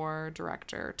him for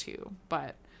director too,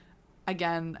 but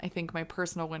again, I think my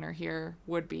personal winner here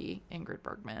would be Ingrid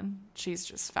Bergman. She's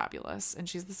just fabulous, and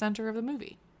she's the center of the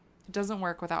movie. It doesn't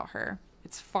work without her.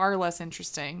 It's far less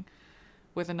interesting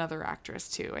with another actress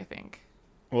too, I think.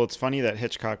 Well, it's funny that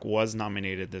Hitchcock was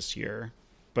nominated this year,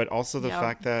 but also the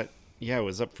fact that, it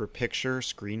was up for picture,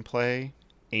 screenplay,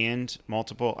 and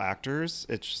multiple actors.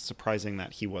 It's surprising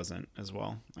that he wasn't as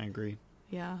well. I agree.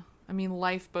 Yeah. I mean,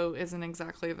 Lifeboat isn't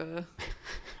exactly the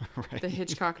right. the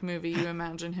Hitchcock movie you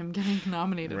imagine him getting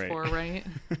nominated for, right?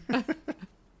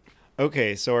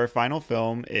 Okay, so our final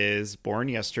film is Born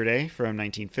Yesterday from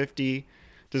 1950.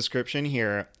 Description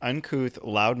here: uncouth,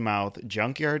 loudmouth,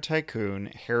 junkyard tycoon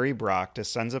Harry Brock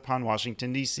descends upon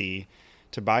Washington, D.C.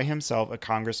 to buy himself a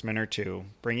congressman or two,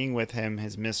 bringing with him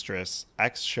his mistress,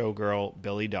 ex-showgirl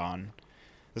Billy Dawn.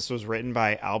 This was written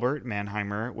by Albert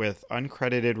Mannheimer with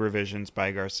uncredited revisions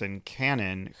by Garson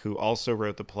Kanin, who also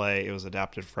wrote the play it was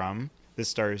adapted from. This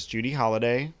stars Judy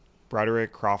Holliday,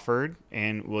 Broderick Crawford,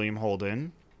 and William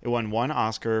Holden. It won 1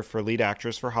 Oscar for lead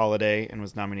actress for Holliday and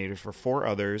was nominated for 4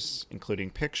 others, including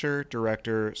picture,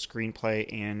 director,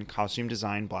 screenplay, and costume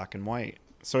design black and white.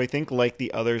 So I think, like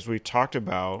the others we've talked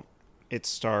about, it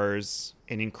stars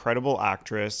an incredible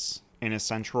actress in a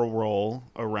central role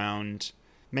around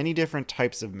many different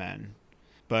types of men.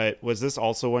 But was this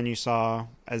also one you saw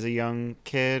as a young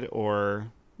kid,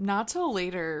 or Not till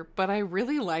later, but I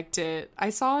really liked it.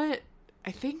 I saw it, I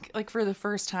think, like for the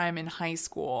first time in high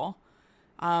school,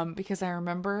 because I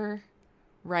remember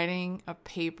writing a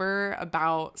paper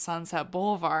about Sunset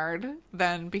Boulevard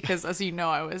then, because as you know,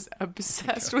 I was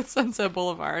obsessed with Sunset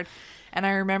Boulevard. And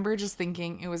I remember just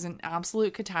thinking it was an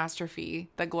absolute catastrophe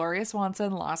that Gloria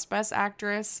Swanson lost Best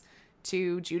Actress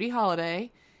to Judy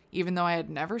Holliday, even though I had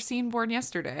never seen Born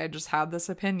Yesterday. I just had this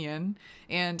opinion.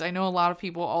 And I know a lot of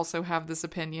people also have this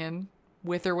opinion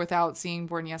with or without seeing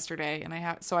Born Yesterday.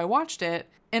 And so I watched it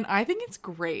and I think it's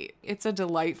great. It's a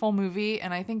delightful movie.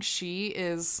 And I think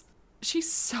she's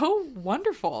so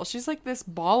wonderful. She's like this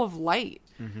ball of light.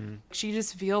 Mm-hmm. She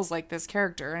just feels like this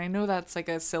character. And I know that's like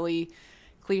a silly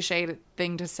cliche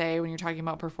thing to say when you're talking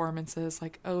about performances,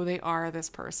 like, oh, they are this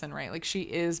person, right? Like she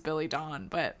is Billy Dawn,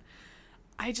 but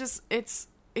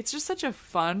it's just such a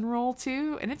fun role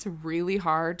too, and it's really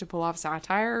hard to pull off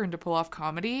satire and to pull off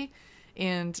comedy,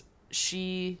 and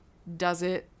she does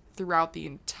it throughout the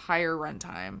entire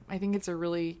runtime. I think it's a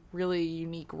really, really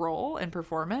unique role and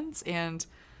performance, and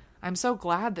I'm so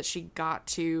glad that she got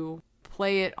to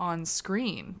play it on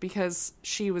screen because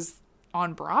she was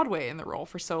on Broadway in the role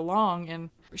for so long, and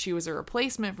she was a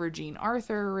replacement for Jean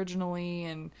Arthur originally,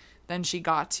 and then she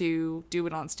got to do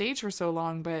it on stage for so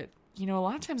long. But you know, a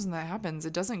lot of times when that happens,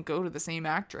 it doesn't go to the same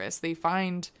actress. They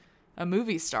find a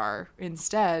movie star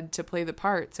instead to play the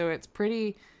part, so it's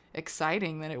pretty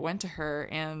exciting that it went to her,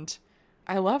 and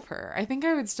I love her. I think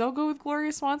I would still go with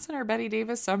Gloria Swanson or Bette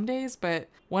Davis some days, but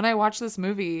when I watch this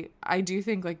movie, I do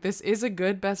think like this is a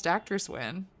good Best Actress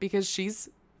win because she's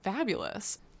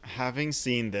fabulous. Having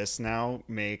seen this now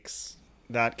makes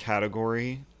that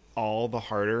category all the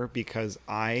harder because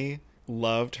I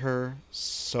loved her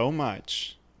so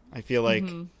much. I feel like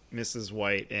Mrs.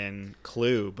 White in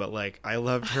Clue, but like I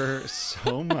loved her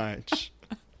so much.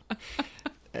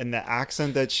 And the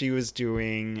accent that she was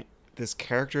doing, this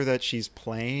character that she's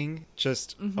playing,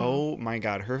 just, oh my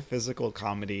God, her physical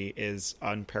comedy is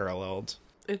unparalleled.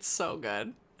 It's so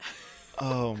good.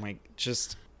 Oh my,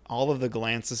 just all of the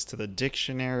glances to the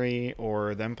dictionary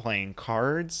or them playing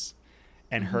cards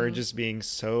and her just being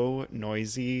so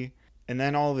noisy. And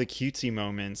then all the cutesy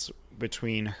moments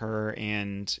between her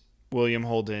and William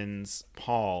Holden's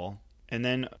Paul. And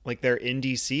then like they're in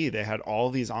DC, they had all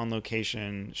these on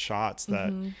location shots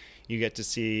that you get to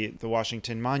see the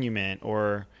Washington Monument,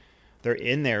 or they're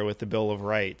in there with the Bill of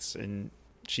Rights and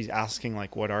she's asking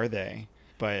like, what are they?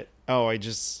 But,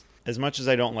 as much as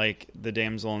I don't like the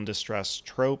damsel in distress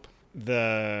trope,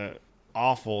 the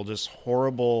awful, just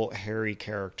horrible Harry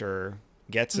character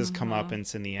gets his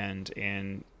comeuppance in the end,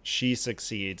 and she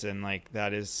succeeds, and like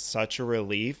that is such a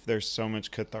relief. There's so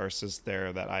much catharsis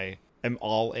there that I am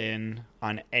all in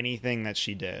on anything that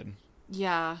she did.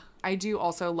 Yeah, I do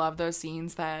also love those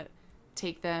scenes that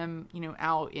take them,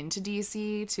 out into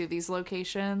DC to these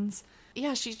locations.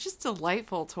 Yeah, she's just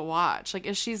delightful to watch. Like,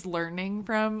 as she's learning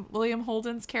from William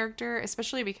Holden's character,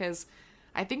 especially because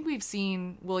I think we've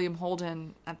seen William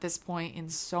Holden at this point in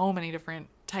so many different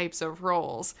types of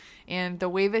roles. And the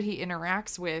way that he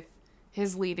interacts with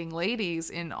his leading ladies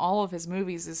in all of his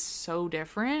movies is so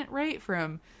different, right?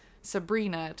 From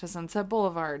Sabrina to Sunset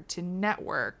Boulevard to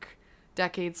Network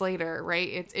decades later, right?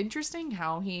 It's interesting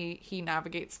how he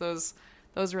navigates those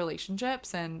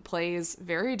relationships and plays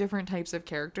very different types of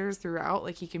characters throughout.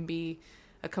 Like, he can be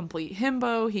a complete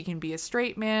himbo, he can be a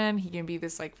straight man, he can be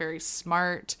this like very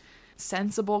smart,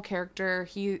 sensible character.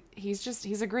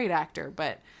 He's a great actor,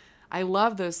 but I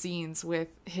love those scenes with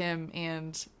him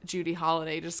and Judy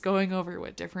Holliday just going over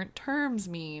what different terms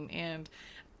mean, and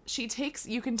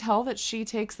you can tell that she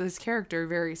takes this character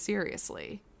very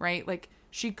seriously, right? Like,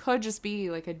 she could just be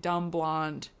like a dumb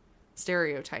blonde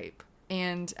stereotype.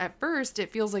 And at first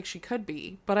it feels like she could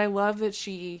be, but I love that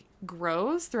she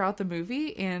grows throughout the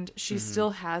movie and she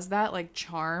still has that like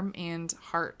charm and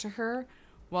heart to her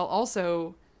while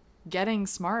also getting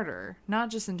smarter, not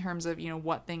just in terms of,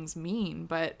 what things mean,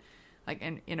 but like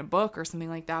in a book or something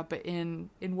like that, but in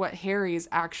what Harry is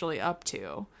actually up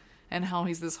to and how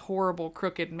he's this horrible,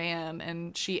 crooked man.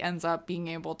 And she ends up being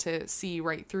able to see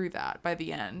right through that by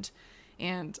the end.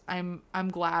 And I'm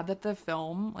glad that the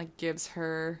film like gives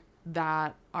her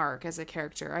that arc as a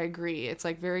character. I agree. It's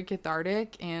like very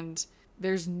cathartic, and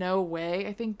there's no way,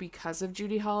 I think, because of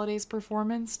Judy Holliday's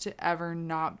performance, to ever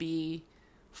not be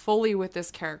fully with this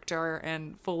character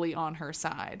and fully on her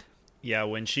side. Yeah,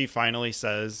 when she finally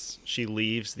says she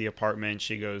leaves the apartment,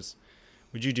 she goes,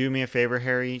 "Would you do me a favor,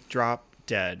 Harry? Drop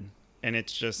dead." And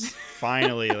it's just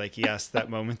finally like, yes, that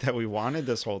moment that we wanted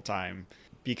this whole time,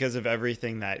 because of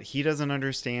everything that he doesn't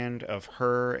understand of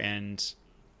her and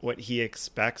what he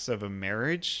expects of a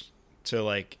marriage. to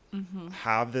like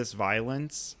have this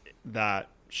violence that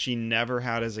she never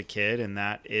had as a kid, and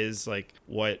that is like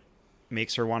what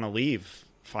makes her want to leave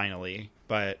finally.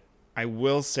 But I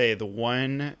will say the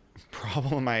one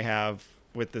problem I have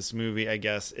with this movie, I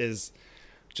guess, is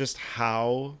just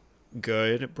how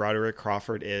good Broderick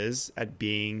Crawford is at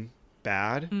being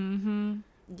bad.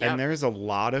 Yep. And there's a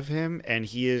lot of him, and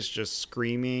he is just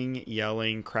screaming,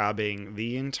 yelling, crabbing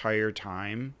the entire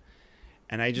time.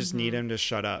 And I just need him to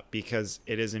shut up, because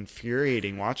it is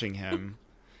infuriating watching him.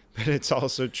 But it's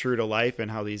also true to life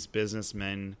and how these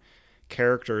businessmen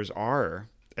characters are.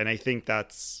 And I think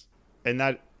that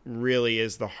really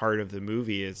is the heart of the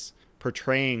movie, is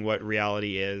portraying what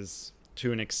reality is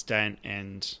to an extent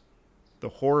and the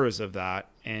horrors of that.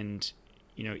 And,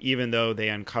 you know, even though they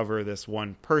uncover this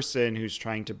one person who's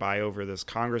trying to buy over this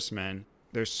congressman,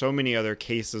 there's so many other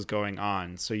cases going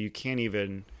on. So you can't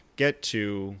even get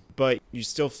to, but you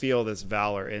still feel this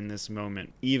valor in this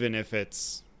moment, even if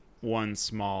it's one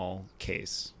small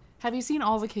case. Have you seen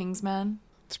All the King's Men?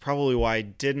 It's probably why I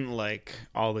didn't like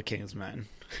All the King's Men.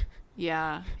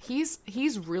 Yeah, he's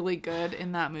really good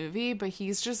in that movie, but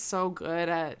he's just so good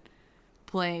at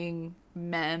playing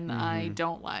men I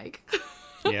don't like.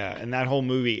 Yeah, and that whole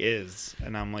movie is,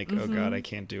 and I'm like, oh God, I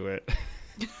can't do it.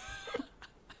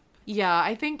 Yeah,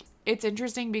 I think it's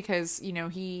interesting because, you know,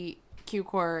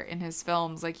 Cukor in his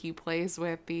films, like, he plays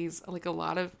with these, like, a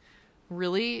lot of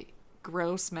really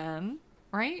gross men,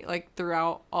 right? Like,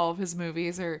 throughout all of his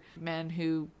movies are men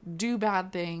who do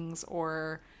bad things,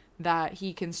 or that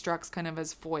he constructs kind of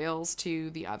as foils to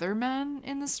the other men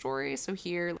in the story. So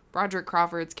here, Broderick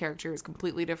Crawford's character is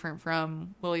completely different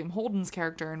from William Holden's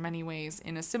character in many ways,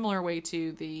 in a similar way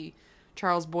to the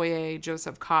Charles Boyer,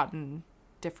 Joseph Cotten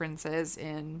differences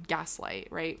in Gaslight,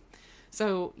 right?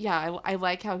 So yeah, I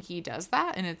like how he does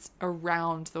that, and it's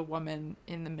around the woman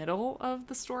in the middle of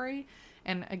the story.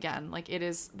 And again, like,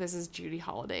 this is Judy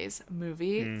Holliday's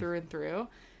movie through and through.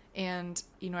 And,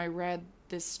 you know, I read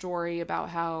this story about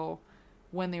how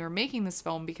when they were making this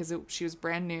film, because she was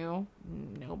brand new,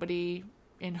 nobody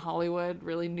in Hollywood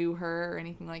really knew her or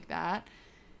anything like that.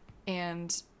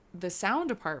 And the sound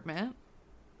department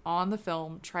on the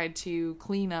film tried to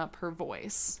clean up her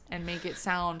voice and make it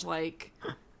sound like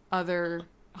other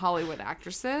Hollywood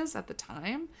actresses at the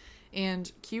time. And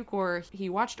Cukor, he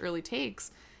watched early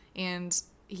takes, and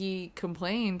he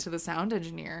complained to the sound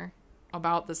engineer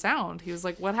about the sound. He was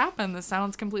like, what happened? The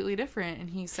sound's completely different. And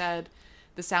he said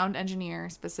the sound engineer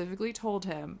specifically told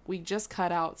him, we just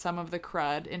cut out some of the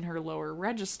crud in her lower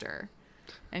register.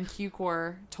 And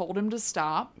Cukor told him to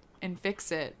stop and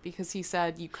fix it, because he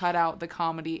said, you cut out the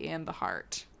comedy and the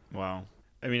heart. Wow.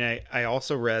 I mean, I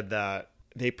also read that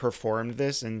they performed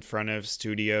this in front of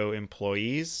studio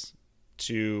employees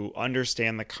to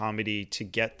understand the comedy, to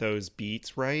get those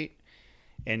beats right,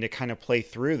 and to kind of play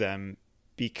through them.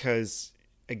 Because,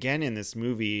 again, in this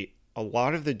movie, a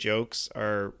lot of the jokes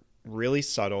are really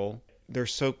subtle. They're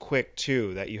so quick,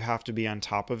 too, that you have to be on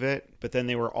top of it. But then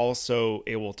they were also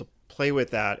able to play with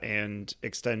that and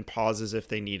extend pauses if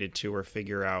they needed to, or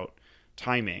figure out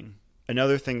timing.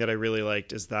 Another thing that I really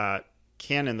liked is that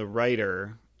Cannon, the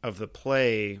writer of the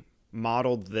play,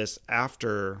 modeled this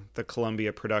after the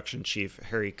Columbia production chief,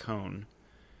 Harry Cohn.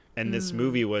 And this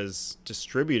movie was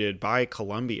distributed by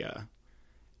Columbia.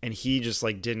 And he just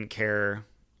like didn't care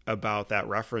about that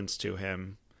reference to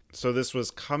him. So this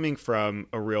was coming from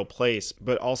a real place,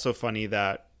 but also funny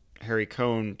that Harry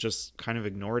Cohn just kind of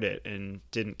ignored it and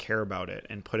didn't care about it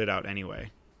and put it out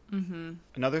anyway.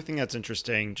 Another thing that's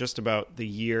interesting just about the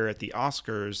year at the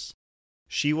Oscars,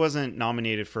 she wasn't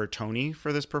nominated for a Tony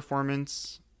for this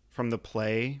performance from the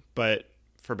play, but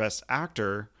for Best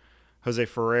Actor, Jose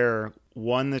Ferrer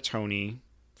won the Tony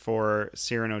for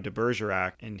Cyrano de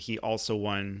Bergerac, and he also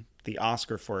won the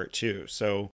Oscar for it too.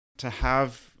 So to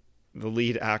have the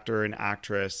lead actor and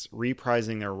actress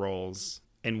reprising their roles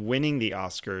and winning the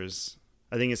Oscars,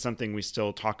 I think is something we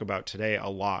still talk about today a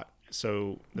lot.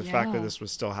 So the fact that this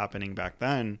was still happening back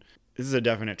then, this is a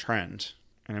definite trend.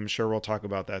 And I'm sure we'll talk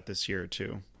about that this year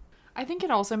too. I think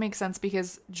it also makes sense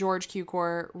because George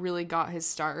Cukor really got his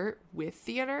start with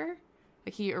theater.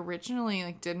 Like, he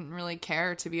originally didn't really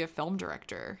care to be a film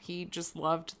director. He just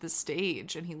loved the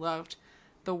stage and he loved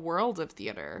the world of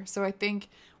theater. So I think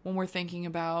when we're thinking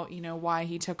about, you know, why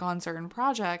he took on certain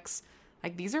projects,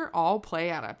 like, these are all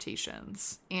play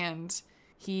adaptations. And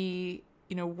he,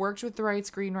 you know, worked with the right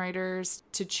screenwriters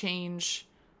to change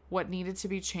what needed to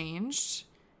be changed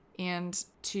and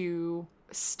to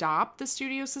stop the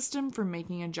studio system from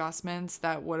making adjustments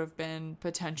that would have been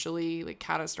potentially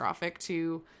catastrophic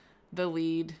to the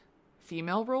lead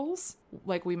female roles,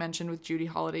 like we mentioned with Judy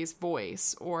Holliday's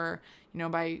voice, or,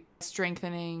 by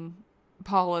strengthening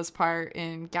Paula's part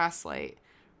in Gaslight,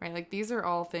 right? Like, these are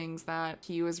all things that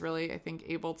he was really, I think,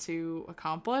 able to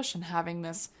accomplish, and having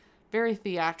this very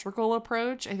theatrical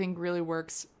approach, I think, really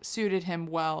suited him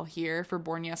well here for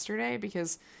Born Yesterday,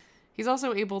 because he's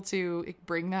also able to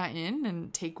bring that in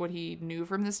and take what he knew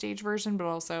from the stage version, but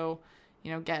also,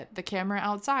 get the camera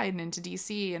outside and into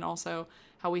DC, and also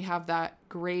how we have that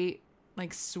great,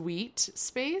 like, suite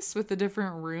space with the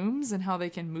different rooms and how they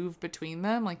can move between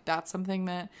them. Like, that's something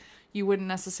that you wouldn't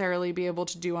necessarily be able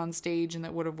to do on stage, and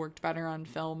that would have worked better on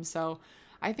film. So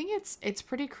I think it's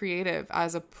pretty creative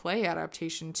as a play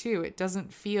adaptation too. It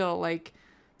doesn't feel like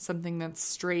something that's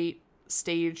straight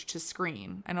stage to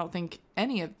screen. I don't think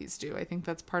any of these do. I think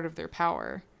that's part of their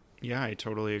power. Yeah, I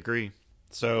totally agree.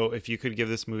 So if you could give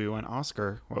this movie one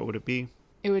Oscar, what would it be?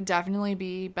 It would definitely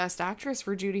be Best Actress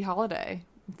for Judy Holliday.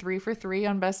 3 for 3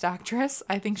 on Best Actress.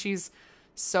 I think she's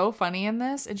so funny in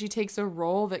this, and she takes a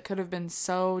role that could have been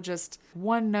so just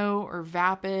one note or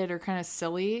vapid or kind of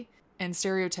silly and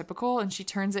stereotypical, and she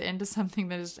turns it into something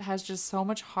that has just so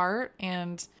much heart,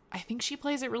 and I think she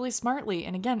plays it really smartly.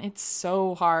 And again, it's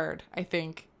so hard, I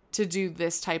think, to do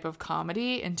this type of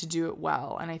comedy and to do it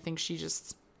well, and I think she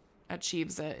just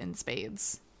achieves it in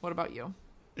spades. What about you?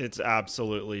 It's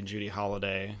absolutely Judy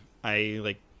Holliday.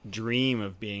 I dream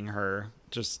of being her.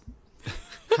 Just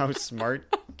how smart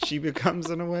she becomes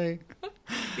in a way.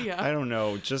 Yeah. I don't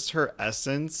know. Just her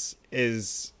essence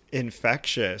is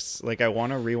infectious. Like, I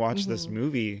want to rewatch this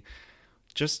movie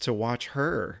just to watch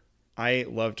her. I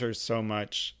loved her so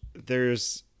much.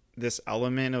 There's this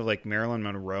element of like Marilyn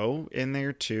Monroe in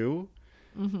there too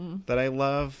that I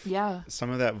love. Yeah. Some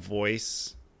of that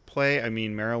voice play. I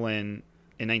mean, Marilyn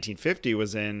in 1950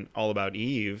 was in All About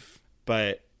Eve,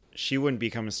 but she wouldn't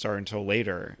become a star until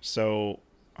later. So,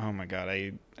 oh my God,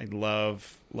 I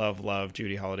love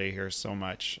Judy Holliday here so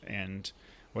much, and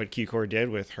what Cukor did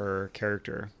with her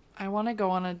character. I want to go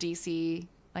on a DC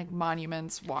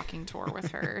monuments walking tour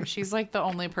with her. She's the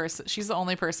only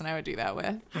person I would do that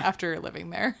with after living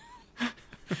there.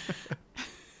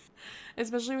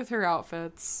 Especially with her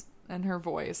outfits and her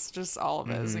voice. Just all of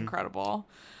it is incredible.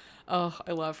 Oh,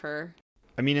 I love her.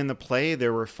 I mean, in the play,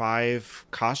 there were 5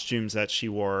 costumes that she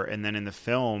wore, and then in the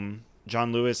film,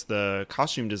 John Lewis, the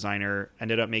costume designer,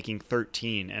 ended up making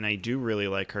 13, and I do really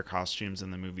like her costumes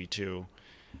in the movie, too.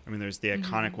 I mean, there's the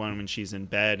iconic one when she's in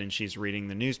bed and she's reading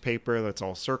the newspaper that's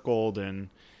all circled, and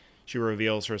she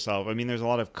reveals herself. I mean, there's a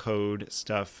lot of code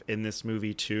stuff in this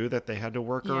movie, too, that they had to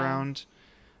work around,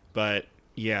 but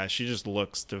yeah, she just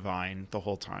looks divine the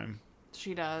whole time.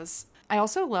 She does. I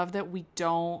also love that we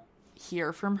don't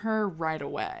hear from her right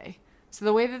away. So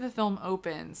the way that the film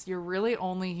opens, you're really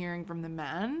only hearing from the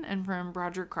men and from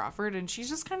Broderick Crawford, and she's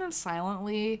just kind of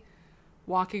silently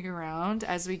walking around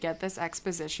as we get this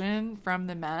exposition from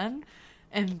the men.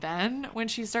 And then when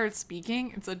she starts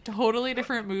speaking, it's a totally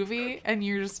different movie, and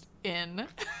you're just in.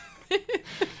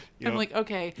 I'm like,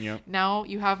 okay, now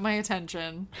you have my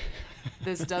attention.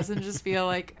 This doesn't just feel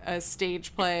like a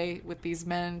stage play with these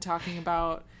men talking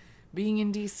about being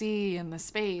in DC and the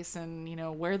space and,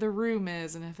 where the room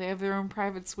is and if they have their own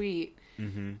private suite.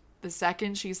 The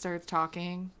second she starts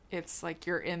talking, it's like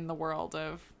you're in the world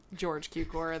of George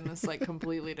Cukor and this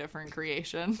completely different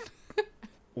creation.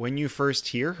 When you first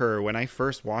hear her, when I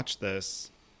first watched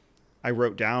this, I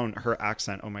wrote down her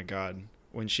accent. Oh my God.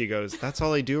 When she goes, "That's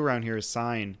all I do around here is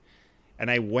sign."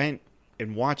 And I went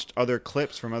and watched other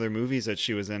clips from other movies that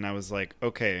she was in. I was like,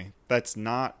 okay, that's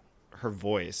not her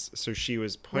voice. So she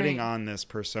was putting on this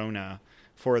persona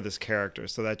for this character.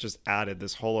 So that just added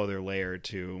this whole other layer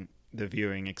to the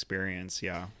viewing experience.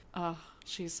 Yeah. Oh,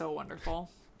 she's so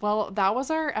wonderful. Well, that was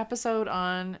our episode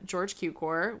on George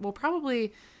Cukor.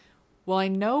 I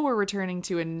know we're returning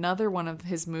to another one of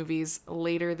his movies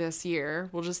later this year.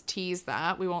 We'll just tease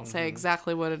that. We won't say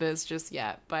exactly what it is just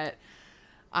yet, but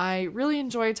I really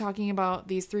enjoyed talking about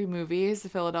these 3 movies, The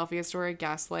Philadelphia Story,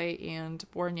 Gaslight, and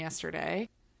Born Yesterday.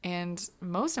 And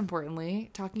most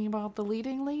importantly, talking about the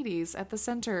leading ladies at the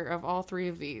center of all 3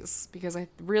 of these, because I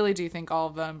really do think all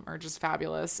of them are just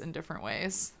fabulous in different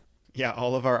ways. Yeah,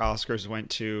 all of our Oscars went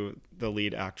to the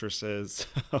lead actresses.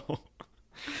 So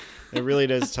it really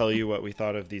does tell you what we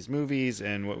thought of these movies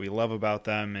and what we love about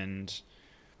them and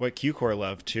what Cukor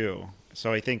loved too.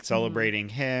 So I think celebrating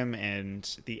him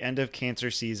and the end of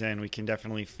cancer season, we can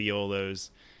definitely feel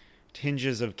those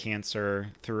tinges of cancer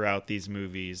throughout these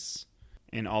movies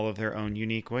in all of their own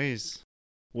unique ways.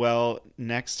 Well,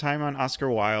 next time on Oscar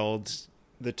Wilde,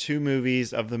 the 2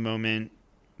 movies of the moment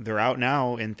they're out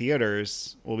now in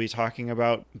theaters. We'll be talking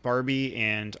about Barbie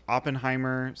and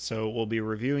Oppenheimer. So we'll be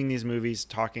reviewing these movies,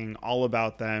 talking all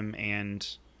about them and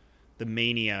the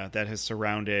mania that has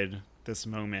surrounded this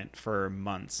moment for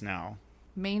months now.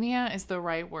 Mania is the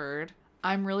right word.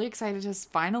 I'm really excited to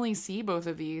finally see both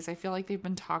of these. I feel like they've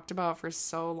been talked about for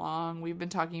so long. We've been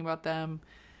talking about them.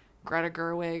 Greta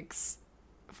Gerwig's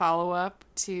follow-up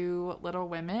to Little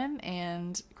Women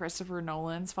and Christopher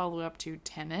Nolan's follow-up to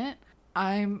Tenet.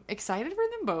 I'm excited for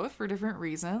them both for different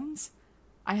reasons.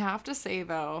 I have to say,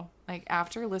 though, like,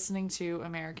 after listening to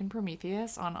American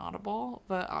Prometheus on Audible,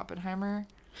 the Oppenheimer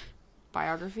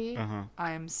biography,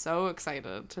 I'm so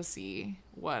excited to see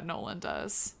what Nolan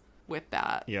does with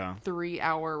that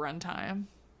 3-hour runtime.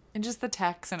 And just the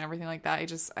text and everything like that.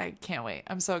 I can't wait.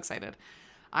 I'm so excited.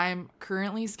 I'm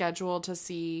currently scheduled to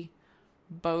see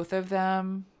both of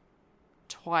them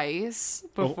twice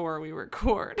before we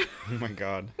record. Oh my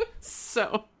God.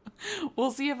 So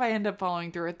we'll see if I end up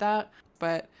following through with that.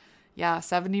 But yeah,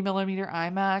 70 millimeter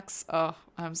IMAX. Oh,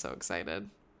 I'm so excited.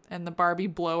 And the Barbie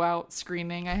blowout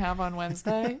screening I have on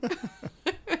Wednesday.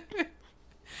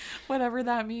 Whatever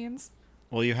that means.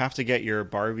 Well, you have to get your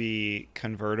Barbie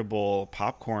convertible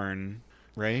popcorn,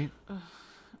 right?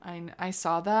 I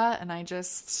saw that and I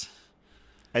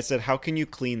said, how can you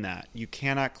clean that? You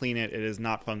cannot clean it. It is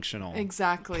not functional.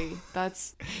 Exactly.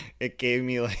 It gave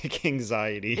me like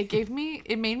anxiety.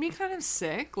 It made me kind of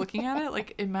sick looking at it,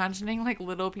 like imagining like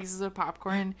little pieces of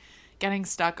popcorn getting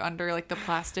stuck under like the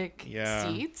plastic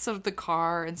seats of the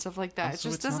car and stuff like that. Also,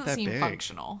 it just doesn't seem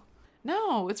functional.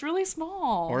 No, it's really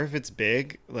small. Or if it's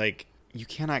big, like you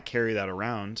cannot carry that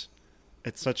around.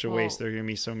 It's such a waste. There are going to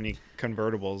be so many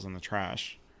convertibles in the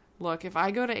trash. Look, if I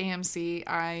go to AMC,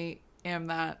 I am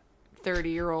that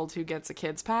 30-year-old who gets a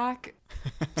kids pack.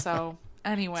 So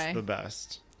anyway, it's the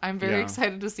best. I'm very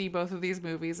excited to see both of these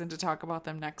movies and to talk about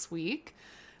them next week.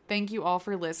 Thank you all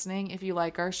for listening. If you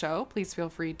like our show, please feel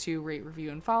free to rate,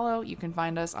 review, and follow. You can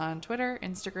find us on Twitter,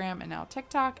 Instagram, and now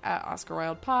TikTok at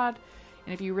OscarWildPod.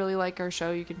 And if you really like our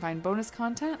show, you can find bonus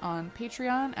content on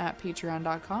Patreon at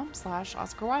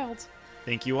patreon.com/OscarWild.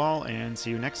 Thank you all, and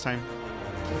see you next time.